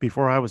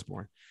before I was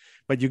born.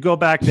 But you go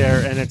back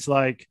there and it's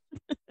like,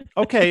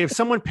 okay, if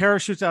someone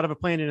parachutes out of a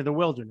plane into the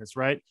wilderness,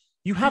 right?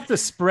 You have to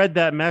spread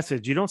that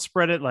message. You don't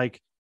spread it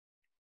like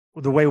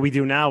the way we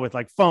do now with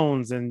like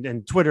phones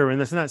and Twitter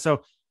and this and that.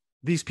 So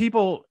these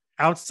people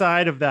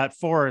outside of that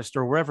forest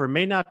or wherever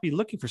may not be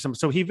looking for someone.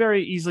 So he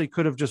very easily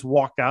could have just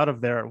walked out of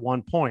there at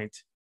one point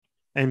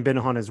and been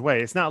on his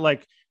way. It's not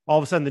like all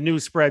of a sudden the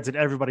news spreads and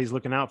everybody's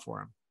looking out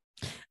for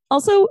him.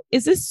 Also,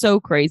 is this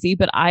so crazy?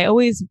 But I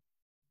always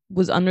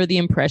was under the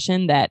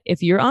impression that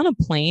if you're on a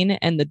plane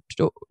and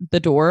the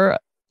door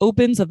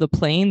opens of the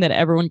plane, that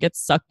everyone gets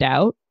sucked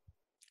out.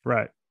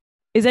 Right.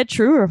 Is that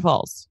true or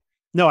false?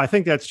 No, I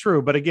think that's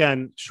true. But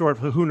again, short,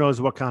 who knows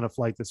what kind of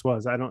flight this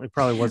was? It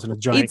probably wasn't a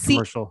giant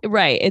commercial.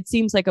 Right. It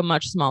seems like a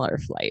much smaller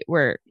flight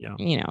where,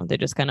 they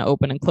just kind of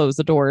open and close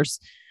the doors.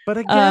 But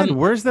again,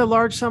 where's the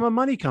large sum of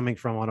money coming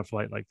from on a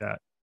flight like that?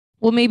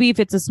 Well, maybe if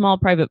it's a small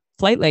private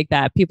flight like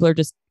that, people are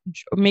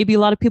maybe a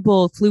lot of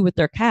people flew with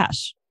their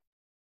cash.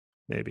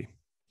 Maybe.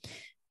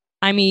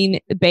 I mean,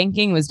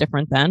 banking was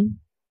different then.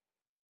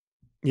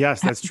 Yes,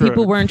 that's true.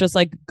 People weren't just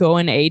like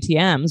going to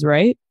ATMs,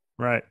 right?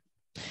 Right.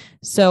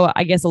 So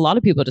I guess a lot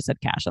of people just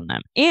had cash on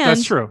them. And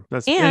that's true.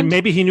 And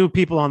maybe he knew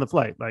people on the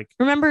flight. Like,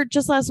 remember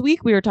just last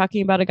week, we were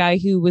talking about a guy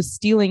who was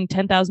stealing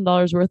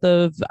 $10,000 worth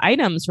of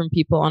items from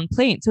people on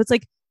planes. So it's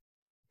like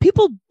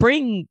people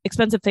bring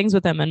expensive things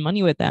with them and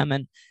money with them.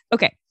 And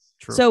okay.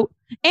 True. So,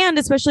 and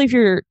especially if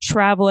you're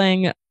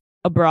traveling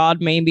abroad,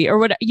 maybe, or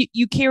what,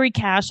 you carry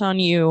cash on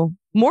you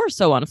more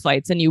so on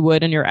flights than you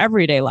would in your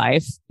everyday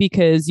life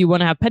because you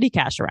want to have petty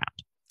cash around.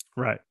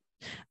 Right.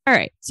 All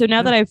right. So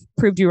now that I've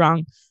proved you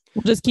wrong,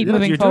 we'll just keep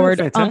moving forward.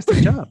 Doing a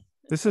fantastic job.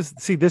 This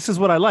is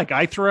what I like.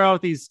 I throw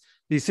out these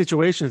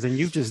situations and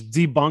you just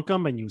debunk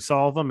them and you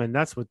solve them. And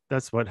that's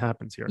what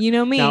happens here. You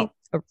know me, a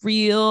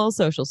real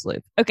social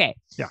sleuth. Okay.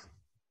 Yeah.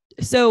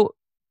 So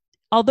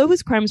although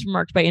his crimes were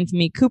marked by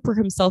infamy, Cooper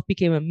himself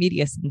became a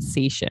media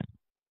sensation,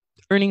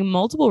 earning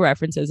multiple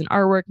references in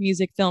artwork,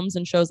 music, films,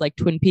 and shows like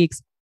Twin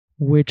Peaks,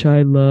 which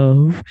I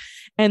love,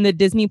 and the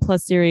Disney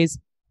Plus series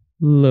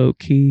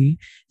Loki.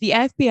 The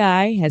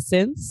FBI has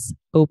since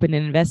opened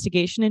an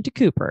investigation into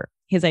Cooper,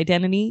 his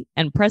identity,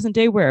 and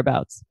present-day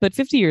whereabouts. But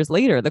 50 years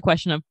later, the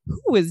question of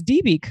who is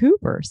DB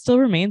Cooper still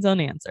remains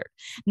unanswered.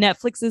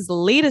 Netflix's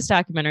latest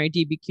documentary,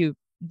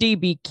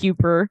 DB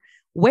Cooper,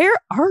 Where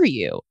Are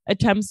You?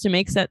 Attempts to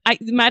make sense. I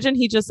imagine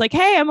he just like,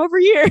 hey, I'm over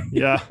here.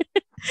 Yeah.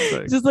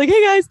 Just like,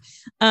 hey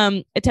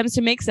guys, attempts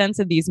to make sense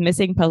of these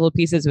missing puzzle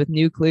pieces with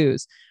new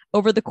clues.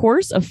 Over the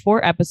course of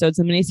 4 episodes,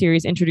 the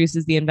miniseries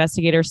introduces the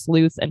investigator,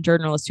 sleuths, and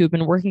journalists who have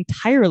been working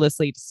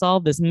tirelessly to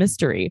solve this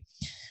mystery.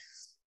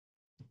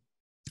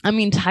 I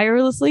mean,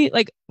 tirelessly?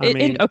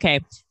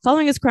 Okay.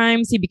 Following his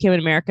crimes, he became an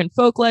American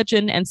folk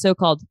legend and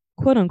so-called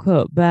quote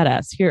unquote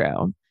badass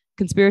hero.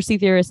 Conspiracy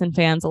theorists and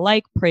fans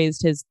alike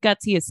praised his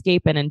gutsy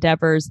escape and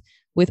endeavors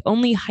which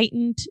only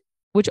heightened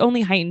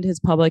his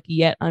public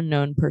yet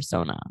unknown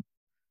persona.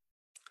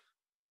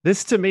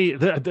 This to me,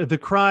 the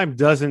crime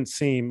doesn't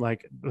seem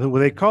like, well,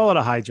 they call it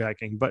a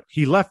hijacking, but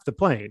he left the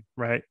plane,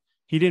 right?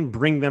 He didn't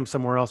bring them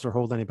somewhere else or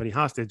hold anybody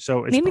hostage.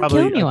 So it's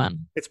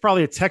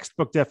probably a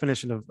textbook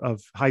definition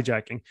of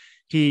hijacking.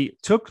 He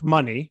took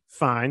money,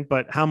 fine,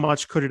 but how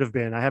much could it have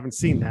been? I haven't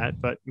seen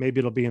that, but maybe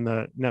it'll be in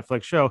the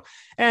Netflix show.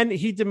 And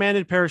he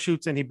demanded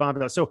parachutes and he bombed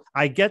it out. So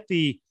I get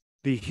the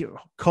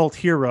cult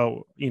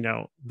hero,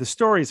 the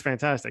story is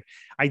fantastic.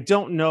 I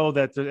don't know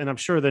that, and I'm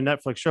sure the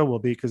Netflix show will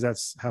be, because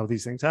that's how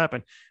these things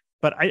happen.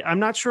 But I'm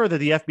not sure that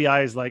the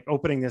FBI is like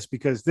opening this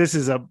because this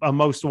is a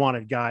most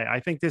wanted guy. I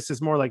think this is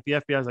more like the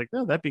FBI is like,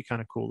 no, that'd be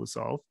kind of cool to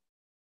solve.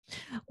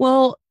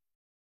 Well,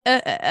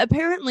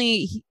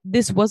 apparently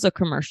this was a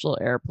commercial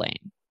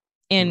airplane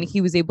and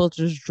he was able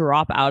to just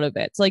drop out of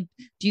it. So like,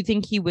 do you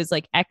think he was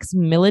like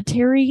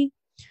ex-military?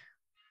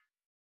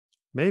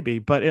 Maybe,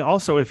 but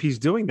also if he's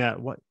doing that,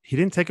 he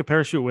didn't take a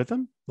parachute with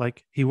him?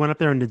 Like he went up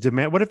there and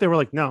demand. What if they were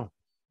like, no,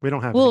 we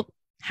don't have any?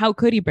 How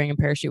could he bring a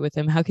parachute with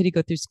him? How could he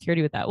go through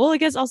security with that? Well, I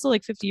guess also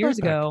like 50 years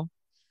ago,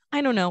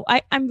 I don't know.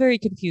 I'm very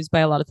confused by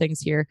a lot of things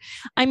here.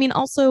 I mean,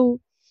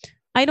 also,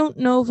 I don't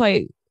know if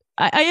I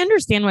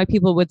understand why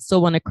people would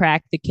still want to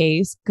crack the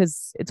case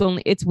because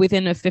it's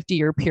within a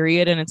 50-year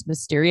period and it's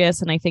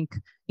mysterious. And I think,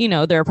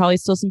 there are probably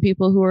still some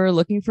people who are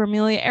looking for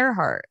Amelia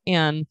Earhart,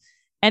 and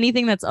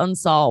anything that's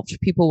unsolved,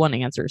 people want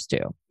answers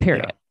to,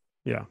 period.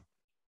 Yeah.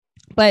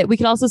 But we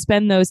could also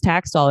spend those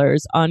tax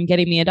dollars on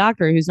getting me a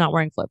doctor who's not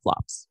wearing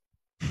flip-flops.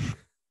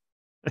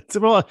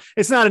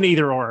 It's not an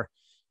either or.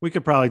 We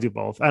could probably do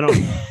both. I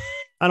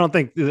don't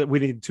think that we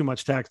need too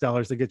much tax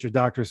dollars to get your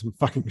doctor some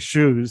fucking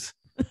shoes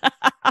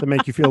to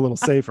make you feel a little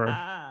safer.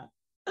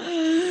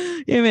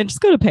 Yeah, man,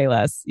 just go to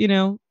Payless.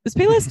 Is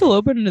Payless still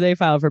open or do they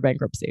file for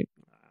bankruptcy?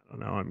 I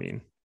don't know. I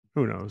mean,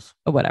 who knows?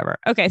 Or whatever.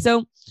 Okay,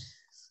 so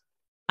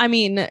I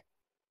mean,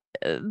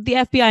 the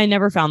FBI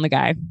never found the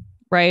guy,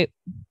 right?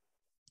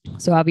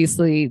 So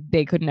obviously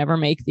they could never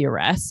make the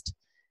arrest.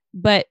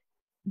 But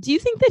do you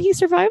think that he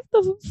survived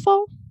the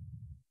fall?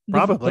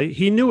 Probably.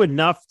 He knew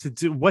enough to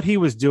do what he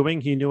was doing.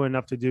 He knew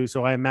enough to do.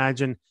 So I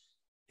imagine,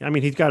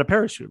 he's got a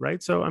parachute,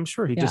 right? So I'm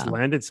sure he just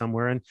landed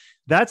somewhere. And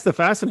that's the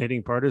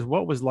fascinating part is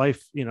what was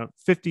life,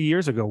 50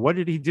 years ago? What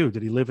did he do?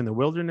 Did he live in the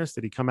wilderness?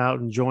 Did he come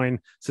out and join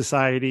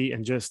society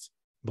and just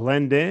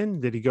blend in?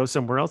 Did he go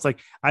somewhere else?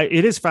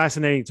 It is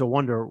fascinating to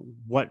wonder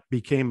what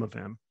became of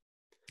him.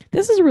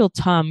 This is a real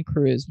Tom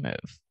Cruise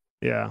move.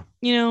 Yeah.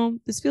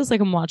 This feels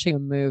like I'm watching a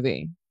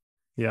movie.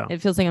 Yeah.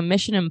 It feels like a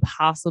Mission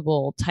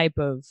Impossible type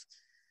of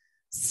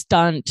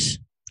stunt.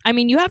 I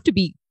mean, you have to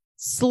be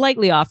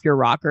slightly off your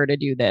rocker to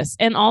do this.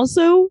 And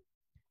also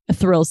a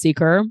thrill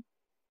seeker.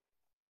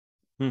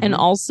 Mm-hmm. And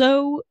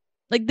also,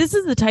 this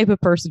is the type of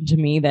person to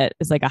me that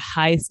is like a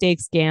high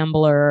stakes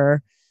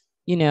gambler,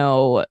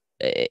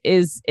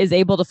 is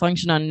able to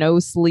function on no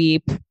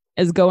sleep,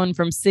 is going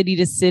from city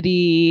to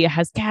city,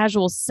 has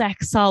casual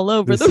sex all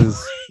over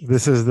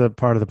This is the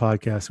part of the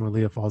podcast when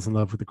Leah falls in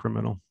love with the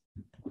criminal.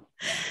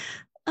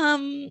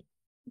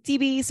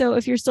 DB, so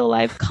if you're still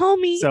alive, call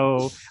me.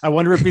 So I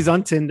wonder if he's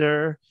on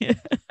Tinder. It's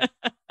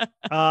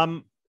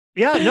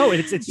he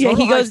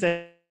goes.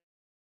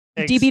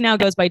 DB now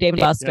goes by Dave and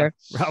Buster.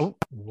 Yeah. Oh,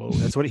 whoa,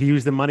 that's what he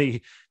used the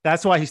money.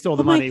 That's why he stole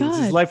the money. It was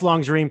his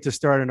lifelong dream to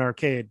start an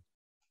arcade.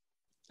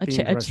 A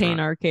chain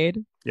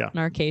arcade. Yeah. An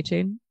arcade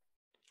chain.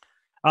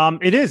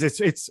 It is.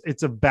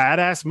 It's a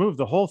badass move.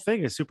 The whole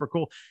thing is super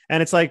cool.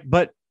 And it's like,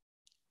 but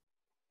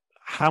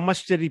how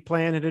much did he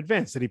plan in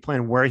advance? Did he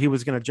plan where he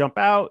was going to jump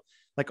out?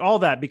 Like all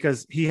that,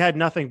 because he had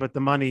nothing but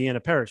the money and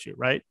a parachute,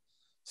 right?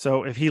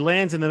 So if he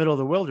lands in the middle of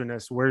the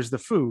wilderness, where's the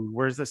food?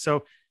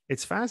 So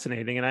it's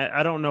fascinating. And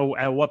I don't know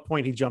at what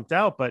point he jumped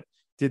out, but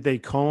did they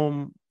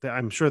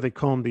I'm sure they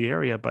combed the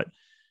area, but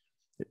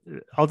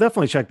I'll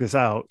definitely check this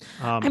out.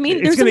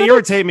 It's going to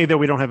irritate me that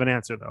we don't have an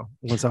answer though.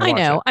 Once I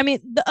know. It. I mean,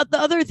 the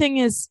other thing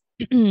is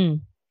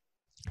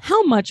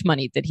how much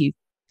money did he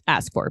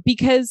ask for?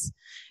 Because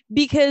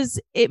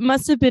it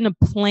must have been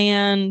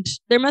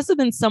there must have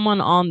been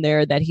someone on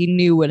there that he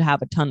knew would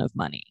have a ton of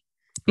money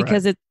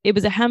because it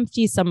was a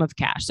hefty sum of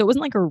cash. So it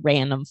wasn't like a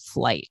random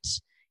flight.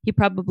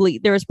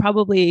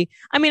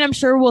 I'm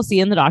sure we'll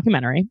see in the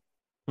documentary,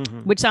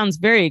 which sounds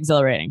very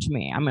exhilarating to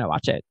me. I'm going to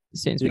watch it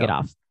as soon as we get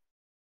off.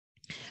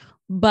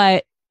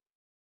 But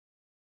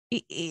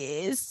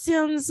it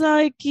sounds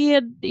like he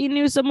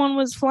knew someone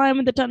was flying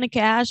with a ton of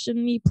cash and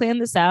he planned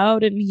this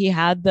out and he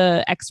had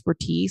the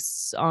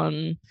expertise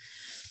on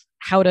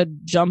how to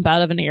jump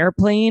out of an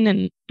airplane,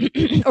 and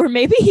or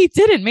maybe he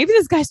didn't. Maybe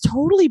this guy's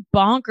totally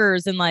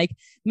bonkers and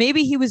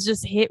maybe he was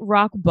just hit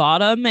rock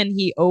bottom and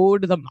he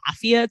owed the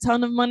mafia a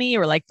ton of money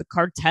or the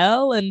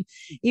cartel, and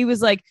he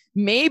was like,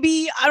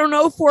 maybe, I don't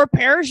know, 4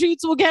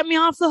 parachutes will get me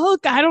off the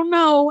hook, I don't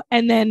know,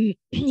 and then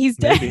he's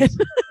dead.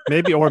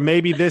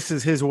 Maybe this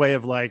is his way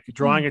of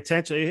drawing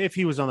attention. If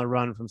he was on the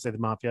run from, say, the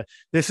mafia,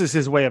 this is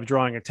his way of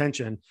drawing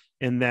attention,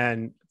 and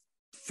then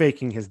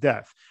faking his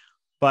death.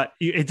 But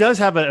it does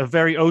have a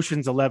very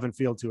Ocean's 11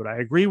 feel to it. I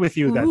agree with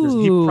you that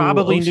he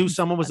probably knew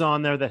someone was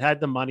on there that had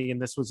the money,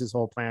 and this was his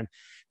whole plan.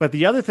 But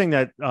the other thing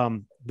that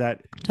leads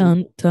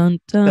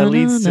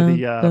to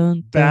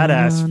the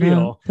badass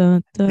feel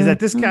is that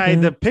this guy,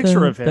 the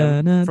picture of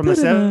him from the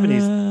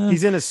 70s,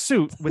 he's in a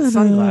suit with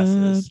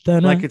sunglasses,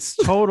 like it's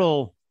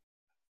total.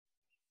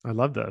 I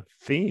love the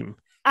theme.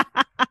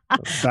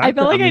 I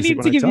feel like I need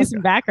to give you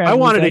some background. I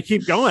wanted to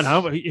keep going.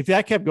 If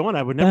that kept going,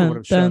 I would never would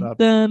have shut up.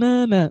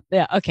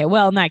 Yeah. Okay.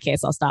 Well, in that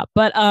case, I'll stop.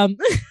 But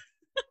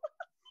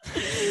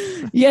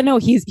yeah, no,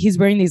 he's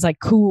wearing these like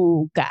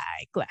cool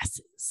guy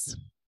glasses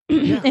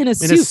in a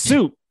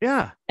suit.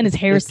 Yeah, and his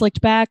hair slicked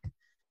back.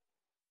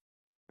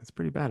 That's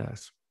pretty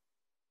badass.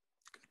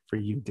 Good for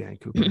you, Dan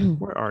Cooper.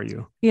 Where are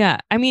you? Yeah,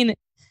 I mean,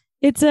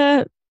 it's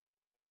a.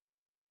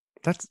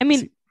 That's. I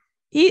mean,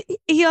 he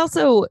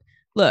also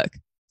look.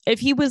 If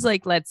he was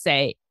like, let's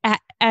say,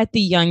 at the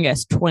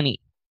youngest 20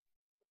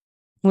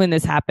 when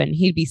this happened,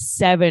 he'd be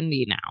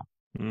 70 now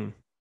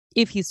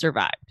if he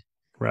survived.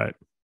 Right.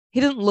 He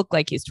doesn't look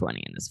like he's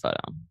 20 in this photo.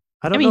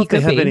 I don't know if they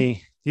have any.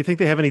 Do you think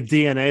they have any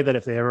DNA that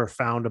if they ever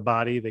found a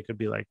body, they could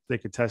be like, they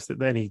could test it?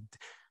 Then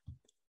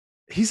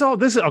he's all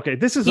this is okay.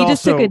 This is he also,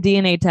 just took a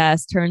DNA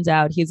test. Turns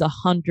out he's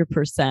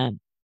 100%.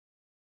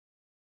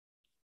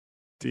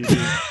 100%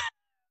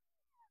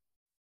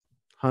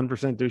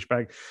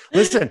 douchebag.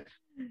 Listen.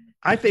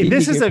 I think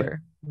this is a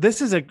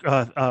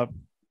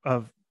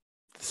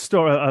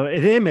story,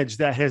 an image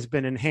that has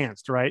been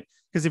enhanced, right?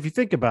 Because if you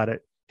think about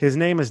it, his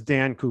name is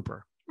Dan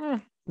Cooper.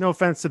 No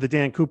offense to the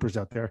Dan Coopers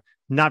out there,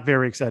 not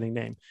very exciting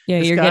name. Yeah,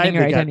 you're getting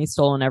your identity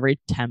stolen every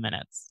 10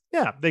 minutes.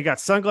 Yeah, they got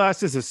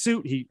sunglasses, a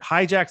suit. He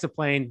hijacks a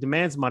plane,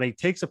 demands money,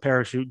 takes a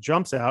parachute,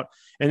 jumps out,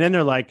 and then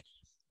they're like,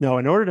 "No,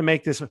 in order to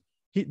make this,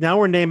 now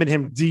we're naming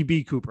him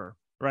DB Cooper."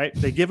 Right?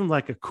 They give him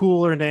like a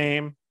cooler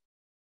name.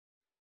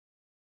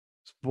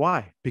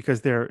 Why?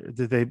 Because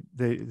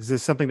is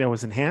this something that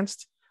was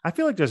enhanced? I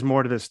feel like there's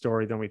more to this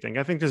story than we think.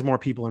 I think there's more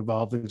people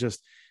involved than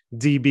just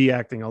DB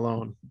acting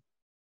alone.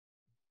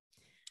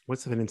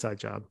 What's an inside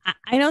job?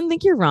 I don't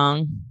think you're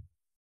wrong.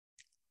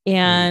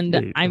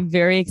 And I'm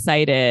very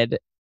excited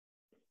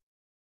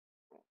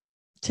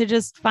to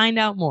just find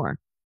out more.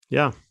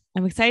 Yeah.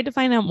 I'm excited to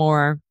find out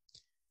more.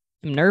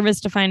 I'm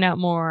nervous to find out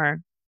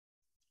more.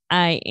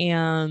 I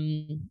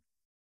am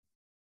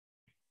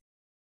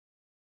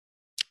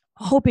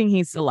hoping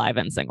he's alive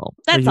and single.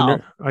 That's all.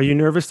 Are you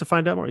nervous to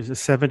find out more? Is a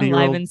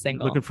 70-year-old alive and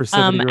single looking for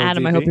 70-year-old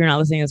Adam, DB? I hope you're not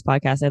listening to this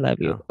podcast. I love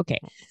you. No. Okay.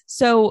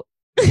 So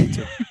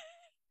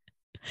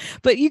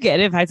but you get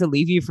it. If I have to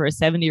leave you for a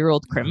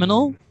 70-year-old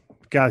criminal.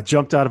 Guy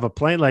jumped out of a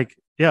plane. Like,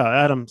 yeah,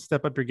 Adam,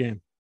 step up your game.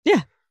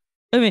 Yeah.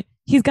 I mean,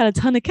 he's got a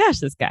ton of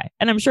cash, this guy.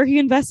 And I'm sure he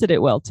invested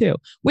it well, too.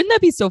 Wouldn't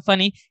that be so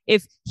funny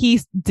if he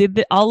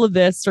did all of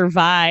this,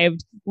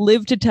 survived,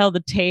 lived to tell the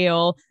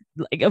tale,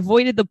 like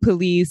avoided the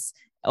police,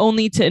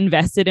 only to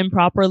invest it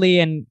improperly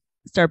and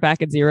start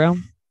back at zero?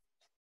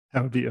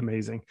 That would be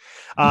amazing.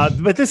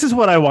 But this is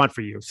what I want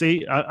for you.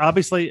 See,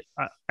 obviously,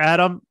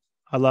 Adam,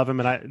 I love him,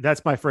 and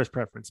that's my first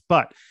preference.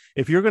 But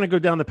if you're going to go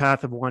down the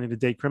path of wanting to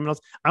date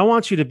criminals, I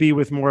want you to be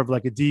with more of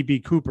like a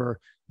DB Cooper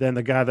than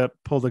the guy that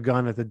pulled a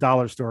gun at the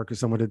dollar store because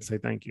someone didn't say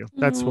thank you.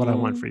 That's what I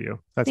want for you.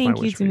 That's my wish.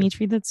 Thank you,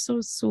 Dimitri. That's so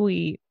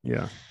sweet.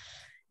 Yeah.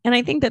 And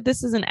I think that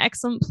this is an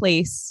excellent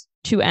place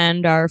to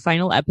end our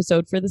final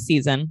episode for the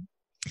season.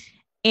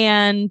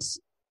 And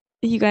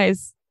you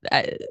guys,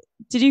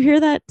 did you hear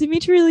that?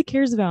 Dimitri really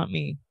cares about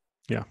me.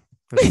 Yeah.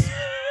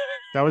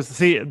 That was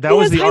the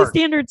high arc.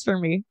 Standards for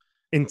me.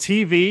 In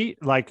TV,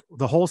 like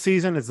the whole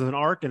season is an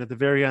arc, and at the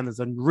very end, there's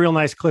a real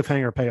nice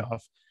cliffhanger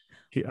payoff.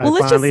 Well,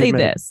 let's just say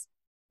this.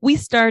 We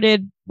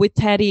started with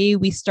Teddy.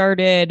 We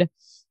started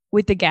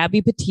with the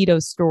Gabby Petito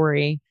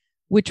story,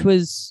 which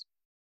was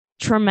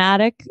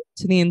traumatic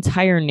to the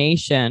entire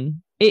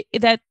nation.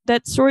 That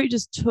story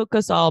just took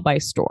us all by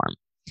storm.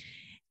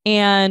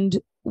 And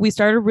we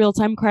started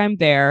real-time crime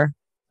there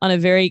on a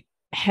very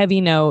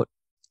heavy note.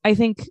 I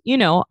think,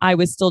 I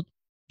was still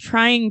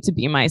trying to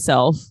be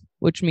myself,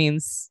 which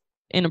means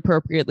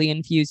inappropriately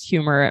infused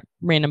humor at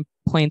random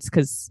points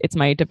because it's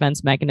my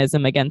defense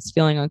mechanism against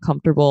feeling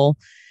uncomfortable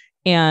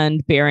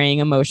and burying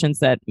emotions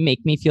that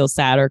make me feel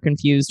sad or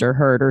confused or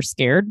hurt or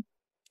scared.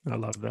 I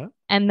love that.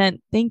 And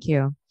then, thank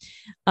you.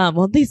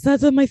 Well, at least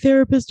that's what my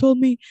therapist told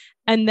me.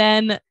 And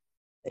then,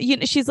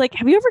 she's like,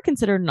 have you ever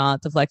considered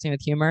not deflecting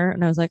with humor?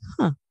 And I was like,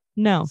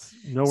 no.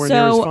 Nowhere near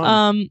as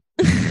fun.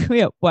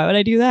 Yeah, why would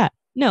I do that?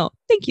 No,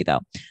 thank you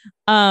though.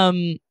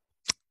 And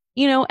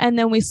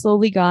then we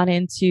slowly got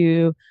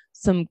into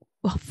some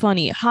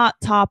funny hot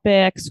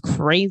topics,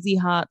 crazy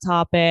hot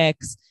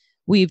topics.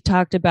 We've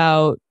talked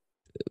about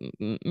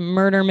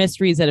murder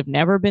mysteries that have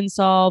never been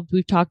solved.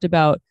 We've talked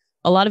about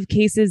a lot of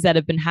cases that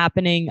have been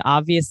happening,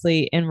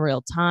 obviously, in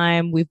real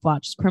time. We've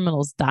watched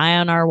criminals die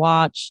on our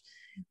watch.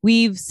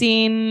 We've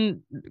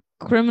seen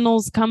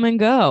criminals come and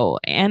go.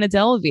 Anna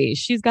Delvey,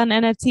 she's got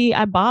an NFT.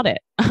 I bought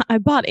it. I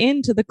bought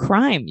into the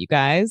crime, you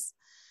guys.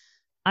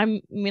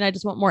 I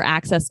just want more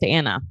access to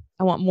Anna.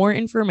 I want more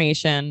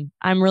information.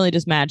 I'm really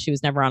just mad she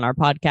was never on our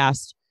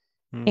podcast.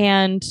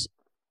 And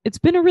it's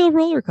been a real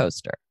roller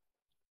coaster.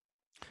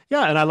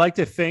 Yeah. And I like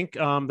to think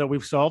that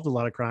we've solved a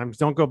lot of crimes.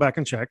 Don't go back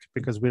and check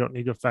because we don't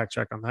need a fact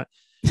check on that.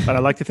 But I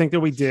like to think that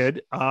we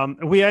did.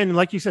 And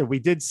like you said, we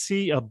did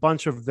see a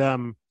bunch of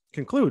them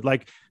conclude.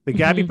 Like the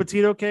Gabby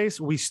Petito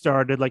case, we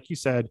started, like you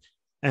said,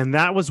 and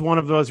that was one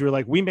of those we were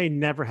like, we may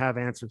never have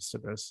answers to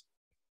this,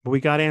 but we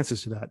got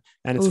answers to that.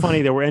 And it's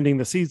funny that we're ending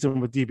the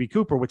season with DB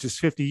Cooper, which is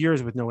 50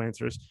 years with no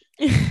answers.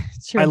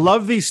 I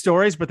love these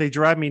stories, but they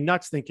drive me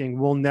nuts thinking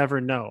we'll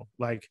never know.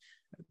 Like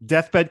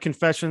deathbed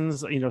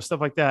confessions, stuff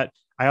like that.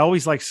 I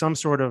always like some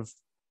sort of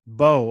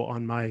bow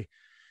on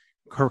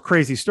her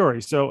crazy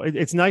stories. So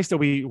it's nice that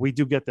we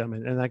do get them.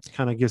 And that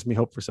kind of gives me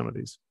hope for some of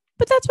these.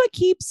 But that's what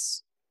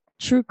keeps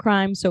true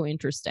crime so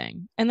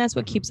interesting. And that's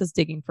what keeps us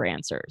digging for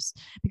answers.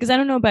 Because I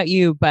don't know about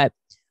you, but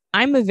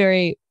I'm a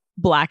very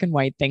black and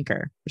white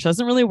thinker, which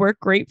doesn't really work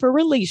great for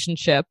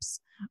relationships.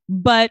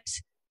 But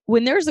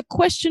when there's a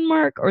question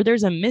mark or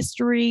there's a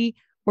mystery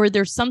or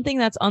there's something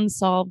that's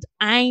unsolved,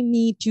 I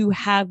need to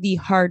have the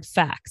hard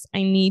facts.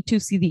 I need to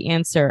see the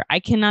answer. I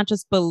cannot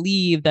just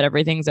believe that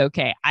everything's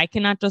okay. I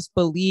cannot just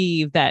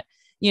believe that,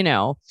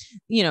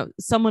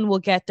 someone will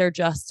get their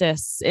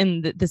justice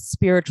in the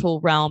spiritual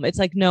realm. It's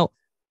like, no,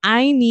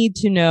 I need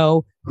to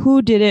know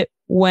who did it,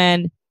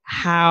 when,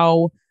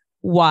 how,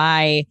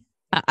 why.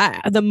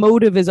 The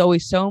motive is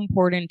always so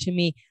important to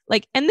me.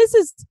 Like, and this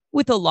is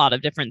with a lot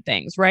of different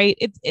things, right?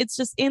 It's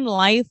just in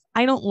life.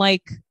 I don't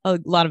like a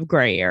lot of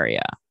gray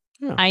area.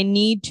 Yeah. I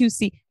need to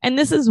see. And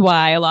this is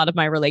why a lot of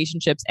my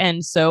relationships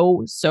end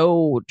so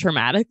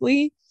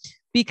traumatically,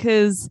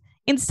 because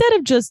instead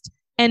of just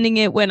ending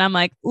it when I'm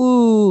like,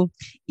 ooh,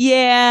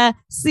 yeah,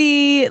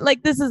 see,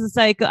 like this is a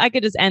cycle. I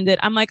could just end it.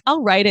 I'm like,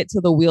 I'll write it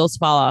till the wheels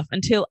fall off,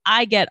 until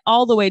I get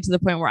all the way to the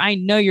point where I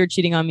know you're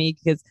cheating on me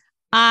because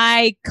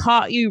I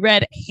caught you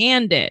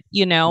red-handed,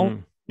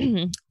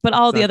 but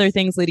all the other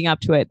things leading up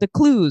to it, the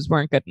clues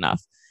weren't good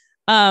enough.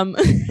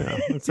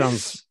 That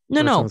sounds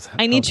no.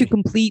 I need to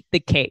complete the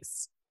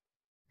case.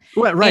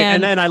 Well, right.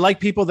 And then I like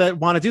people that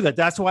want to do that.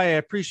 That's why I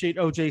appreciate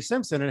O.J.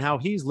 Simpson and how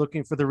he's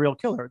looking for the real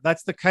killer.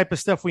 That's the type of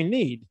stuff we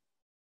need.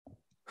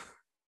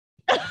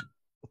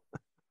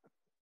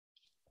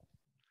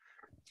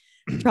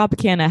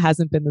 Tropicana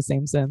hasn't been the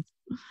same since.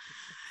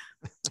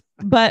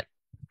 But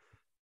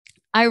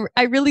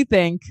I really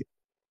think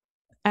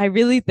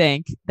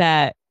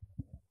that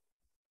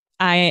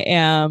I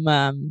am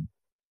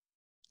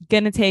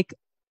going to take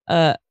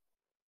a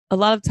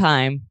lot of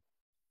time.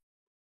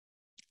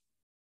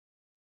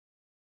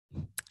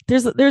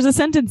 There's a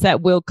sentence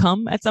that will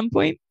come at some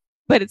point,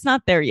 but it's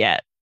not there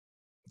yet.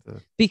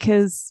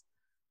 Because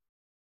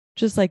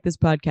just like this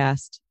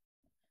podcast,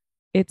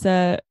 it's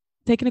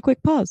taking a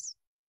quick pause.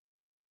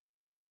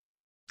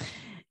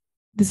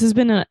 This has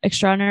been an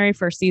extraordinary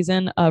first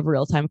season of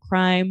Real Time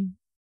Crime.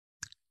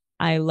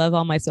 I love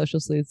all my social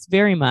sleuths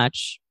very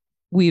much.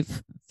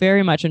 We've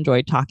very much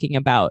enjoyed talking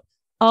about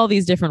all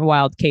these different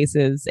wild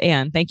cases.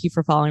 And thank you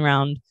for following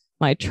around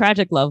my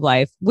tragic love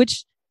life,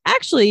 which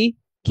actually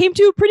came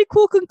to a pretty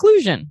cool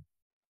conclusion.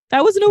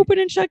 That was an open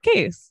and shut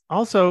case.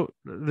 Also,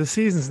 the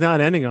season's not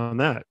ending on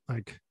that.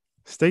 Like,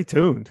 stay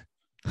tuned.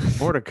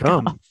 More to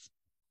come.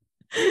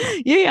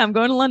 Yeah, I'm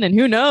going to London.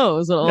 Who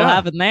knows what'll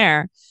happen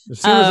there? As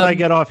soon as I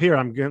get off here,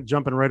 I'm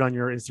jumping right on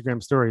your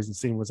Instagram stories and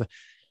seeing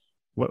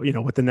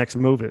what the next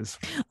move is.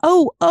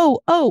 Oh!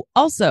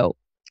 Also,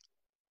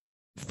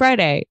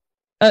 Saturday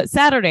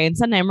and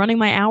Sunday, I'm running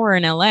my hour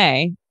in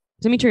LA.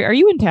 Dimitri, are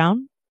you in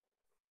town?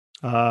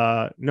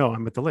 No,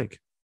 I'm at the lake.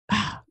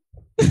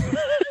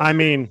 I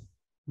mean,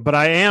 but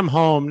I am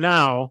home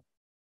now,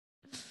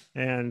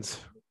 and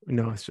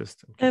it's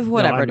just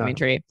whatever,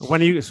 Dimitri.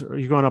 When are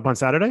you going up on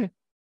Saturday?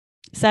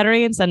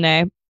 Saturday and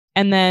Sunday,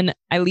 and then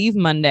I leave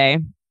Monday,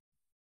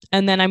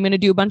 and then I'm going to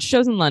do a bunch of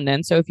shows in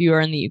London. So if you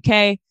are in the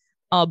UK,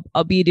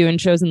 I'll be doing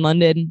shows in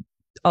London.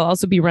 I'll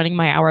also be running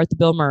my hour at the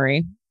Bill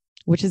Murray,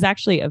 which is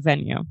actually a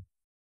venue.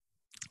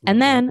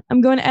 And then I'm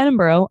going to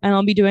Edinburgh, and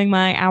I'll be doing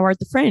my hour at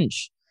the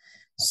Fringe.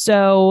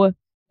 So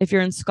if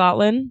you're in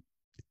Scotland,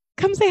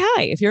 come say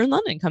hi. If you're in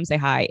London, come say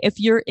hi. If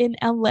you're in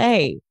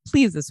LA,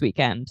 please this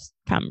weekend,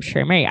 come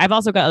share me. I've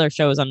also got other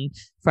shows on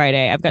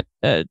Friday. I've got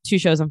 2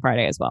 shows on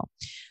Friday as well.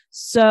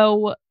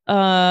 So,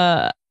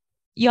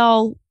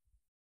 y'all,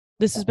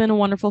 this has been a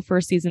wonderful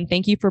first season.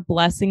 Thank you for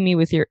blessing me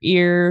with your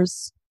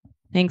ears.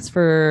 Thanks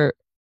for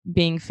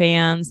being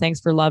fans. Thanks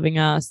for loving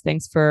us.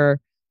 Thanks for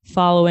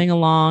following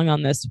along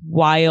on this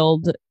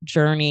wild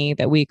journey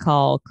that we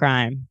call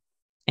crime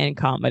and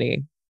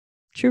comedy.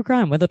 True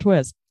crime with a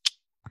twist.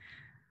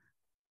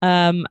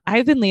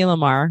 I've been Leah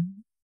Lamar,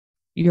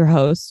 your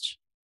host.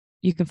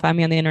 You can find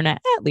me on the internet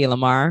at Leah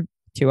Lamar,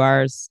 2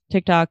 R's,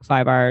 TikTok,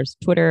 5 R's,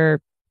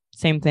 Twitter,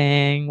 same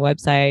thing,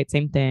 website,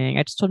 same thing.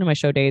 I just told you my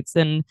show dates.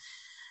 And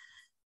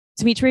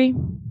Dimitri,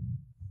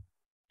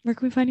 where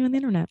can we find you on the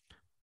internet?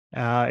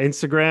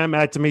 Instagram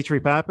at Dimitri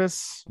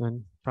Pappas,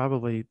 and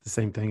probably the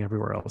same thing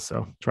everywhere else.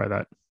 So try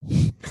that.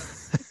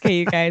 Okay,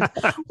 you guys,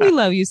 we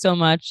love you so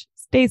much.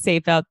 Stay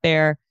safe out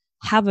there.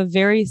 Have a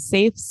very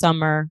safe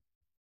summer.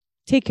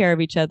 Take care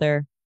of each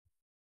other.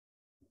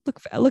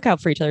 Look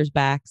out for each other's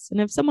backs. And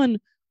if someone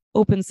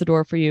opens the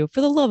door for you,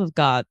 for the love of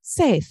God,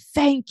 say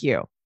thank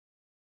you.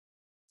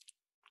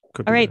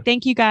 All right. Good.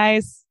 Thank you,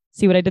 guys.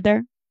 See what I did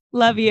there?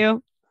 Love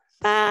you.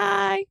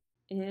 Bye.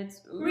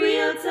 It's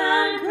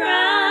real-time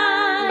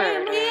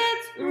crime.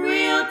 It's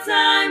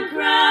real-time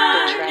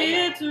crime.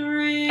 Betrayal. It's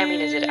real. I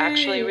mean, is it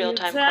actually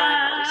real-time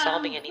crime? Are we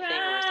solving anything,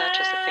 or is that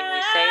just a thing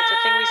we say? It's a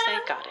thing we say.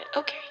 Got it.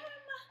 Okay.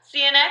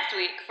 See you next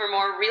week for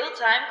more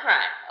real-time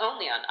crime,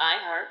 only on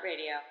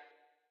iHeartRadio.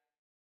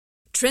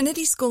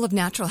 Trinity School of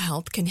Natural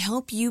Health can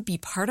help you be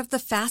part of the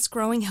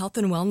fast-growing health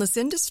and wellness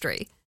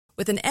industry.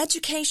 With an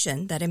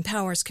education that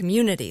empowers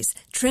communities,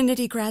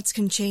 Trinity grads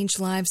can change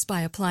lives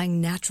by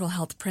applying natural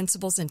health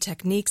principles and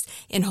techniques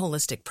in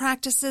holistic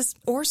practices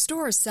or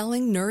stores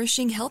selling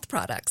nourishing health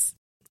products.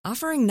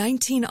 Offering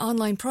 19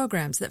 online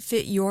programs that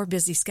fit your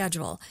busy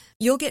schedule,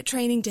 you'll get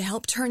training to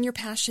help turn your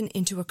passion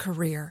into a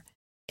career.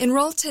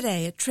 Enroll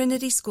today at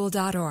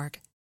trinityschool.org.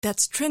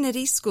 That's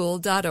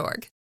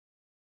trinityschool.org.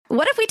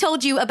 What if we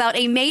told you about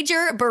a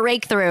major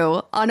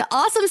breakthrough on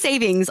awesome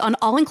savings on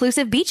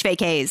all-inclusive beach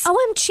vacays?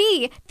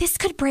 OMG, this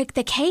could break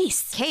the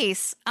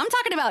case. I'm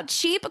talking about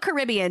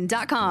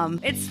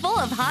CheapCaribbean.com. It's full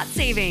of hot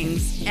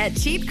savings. At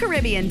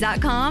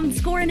CheapCaribbean.com,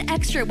 score an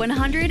extra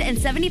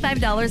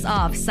 $175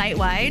 off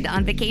site-wide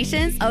on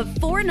vacations of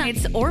 4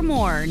 nights or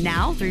more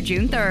now through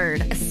June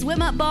 3rd. A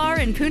swim-up bar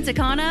in Punta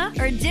Cana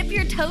or dip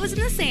your toes in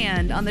the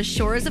sand on the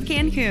shores of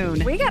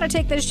Cancun. We gotta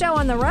take this show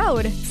on the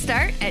road.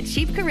 Start at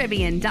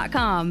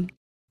CheapCaribbean.com.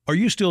 Are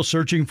you still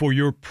searching for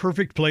your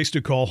perfect place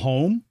to call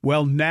home?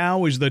 Well,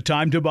 now is the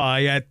time to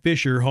buy at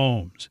Fisher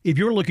Homes. If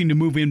you're looking to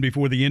move in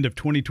before the end of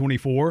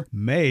 2024,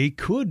 May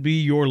could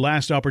be your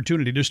last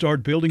opportunity to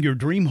start building your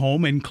dream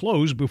home and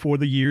close before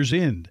the year's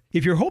end.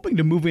 If you're hoping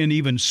to move in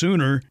even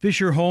sooner,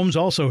 Fisher Homes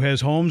also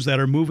has homes that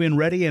are move-in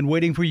ready and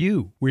waiting for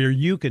you, where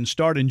you can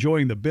start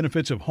enjoying the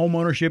benefits of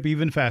homeownership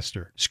even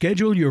faster.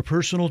 Schedule your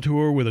personal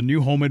tour with a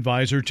new home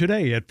advisor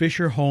today at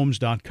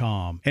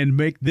FisherHomes.com and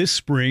make this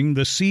spring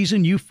the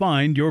season you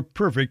find your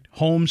perfect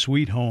home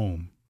sweet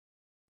home.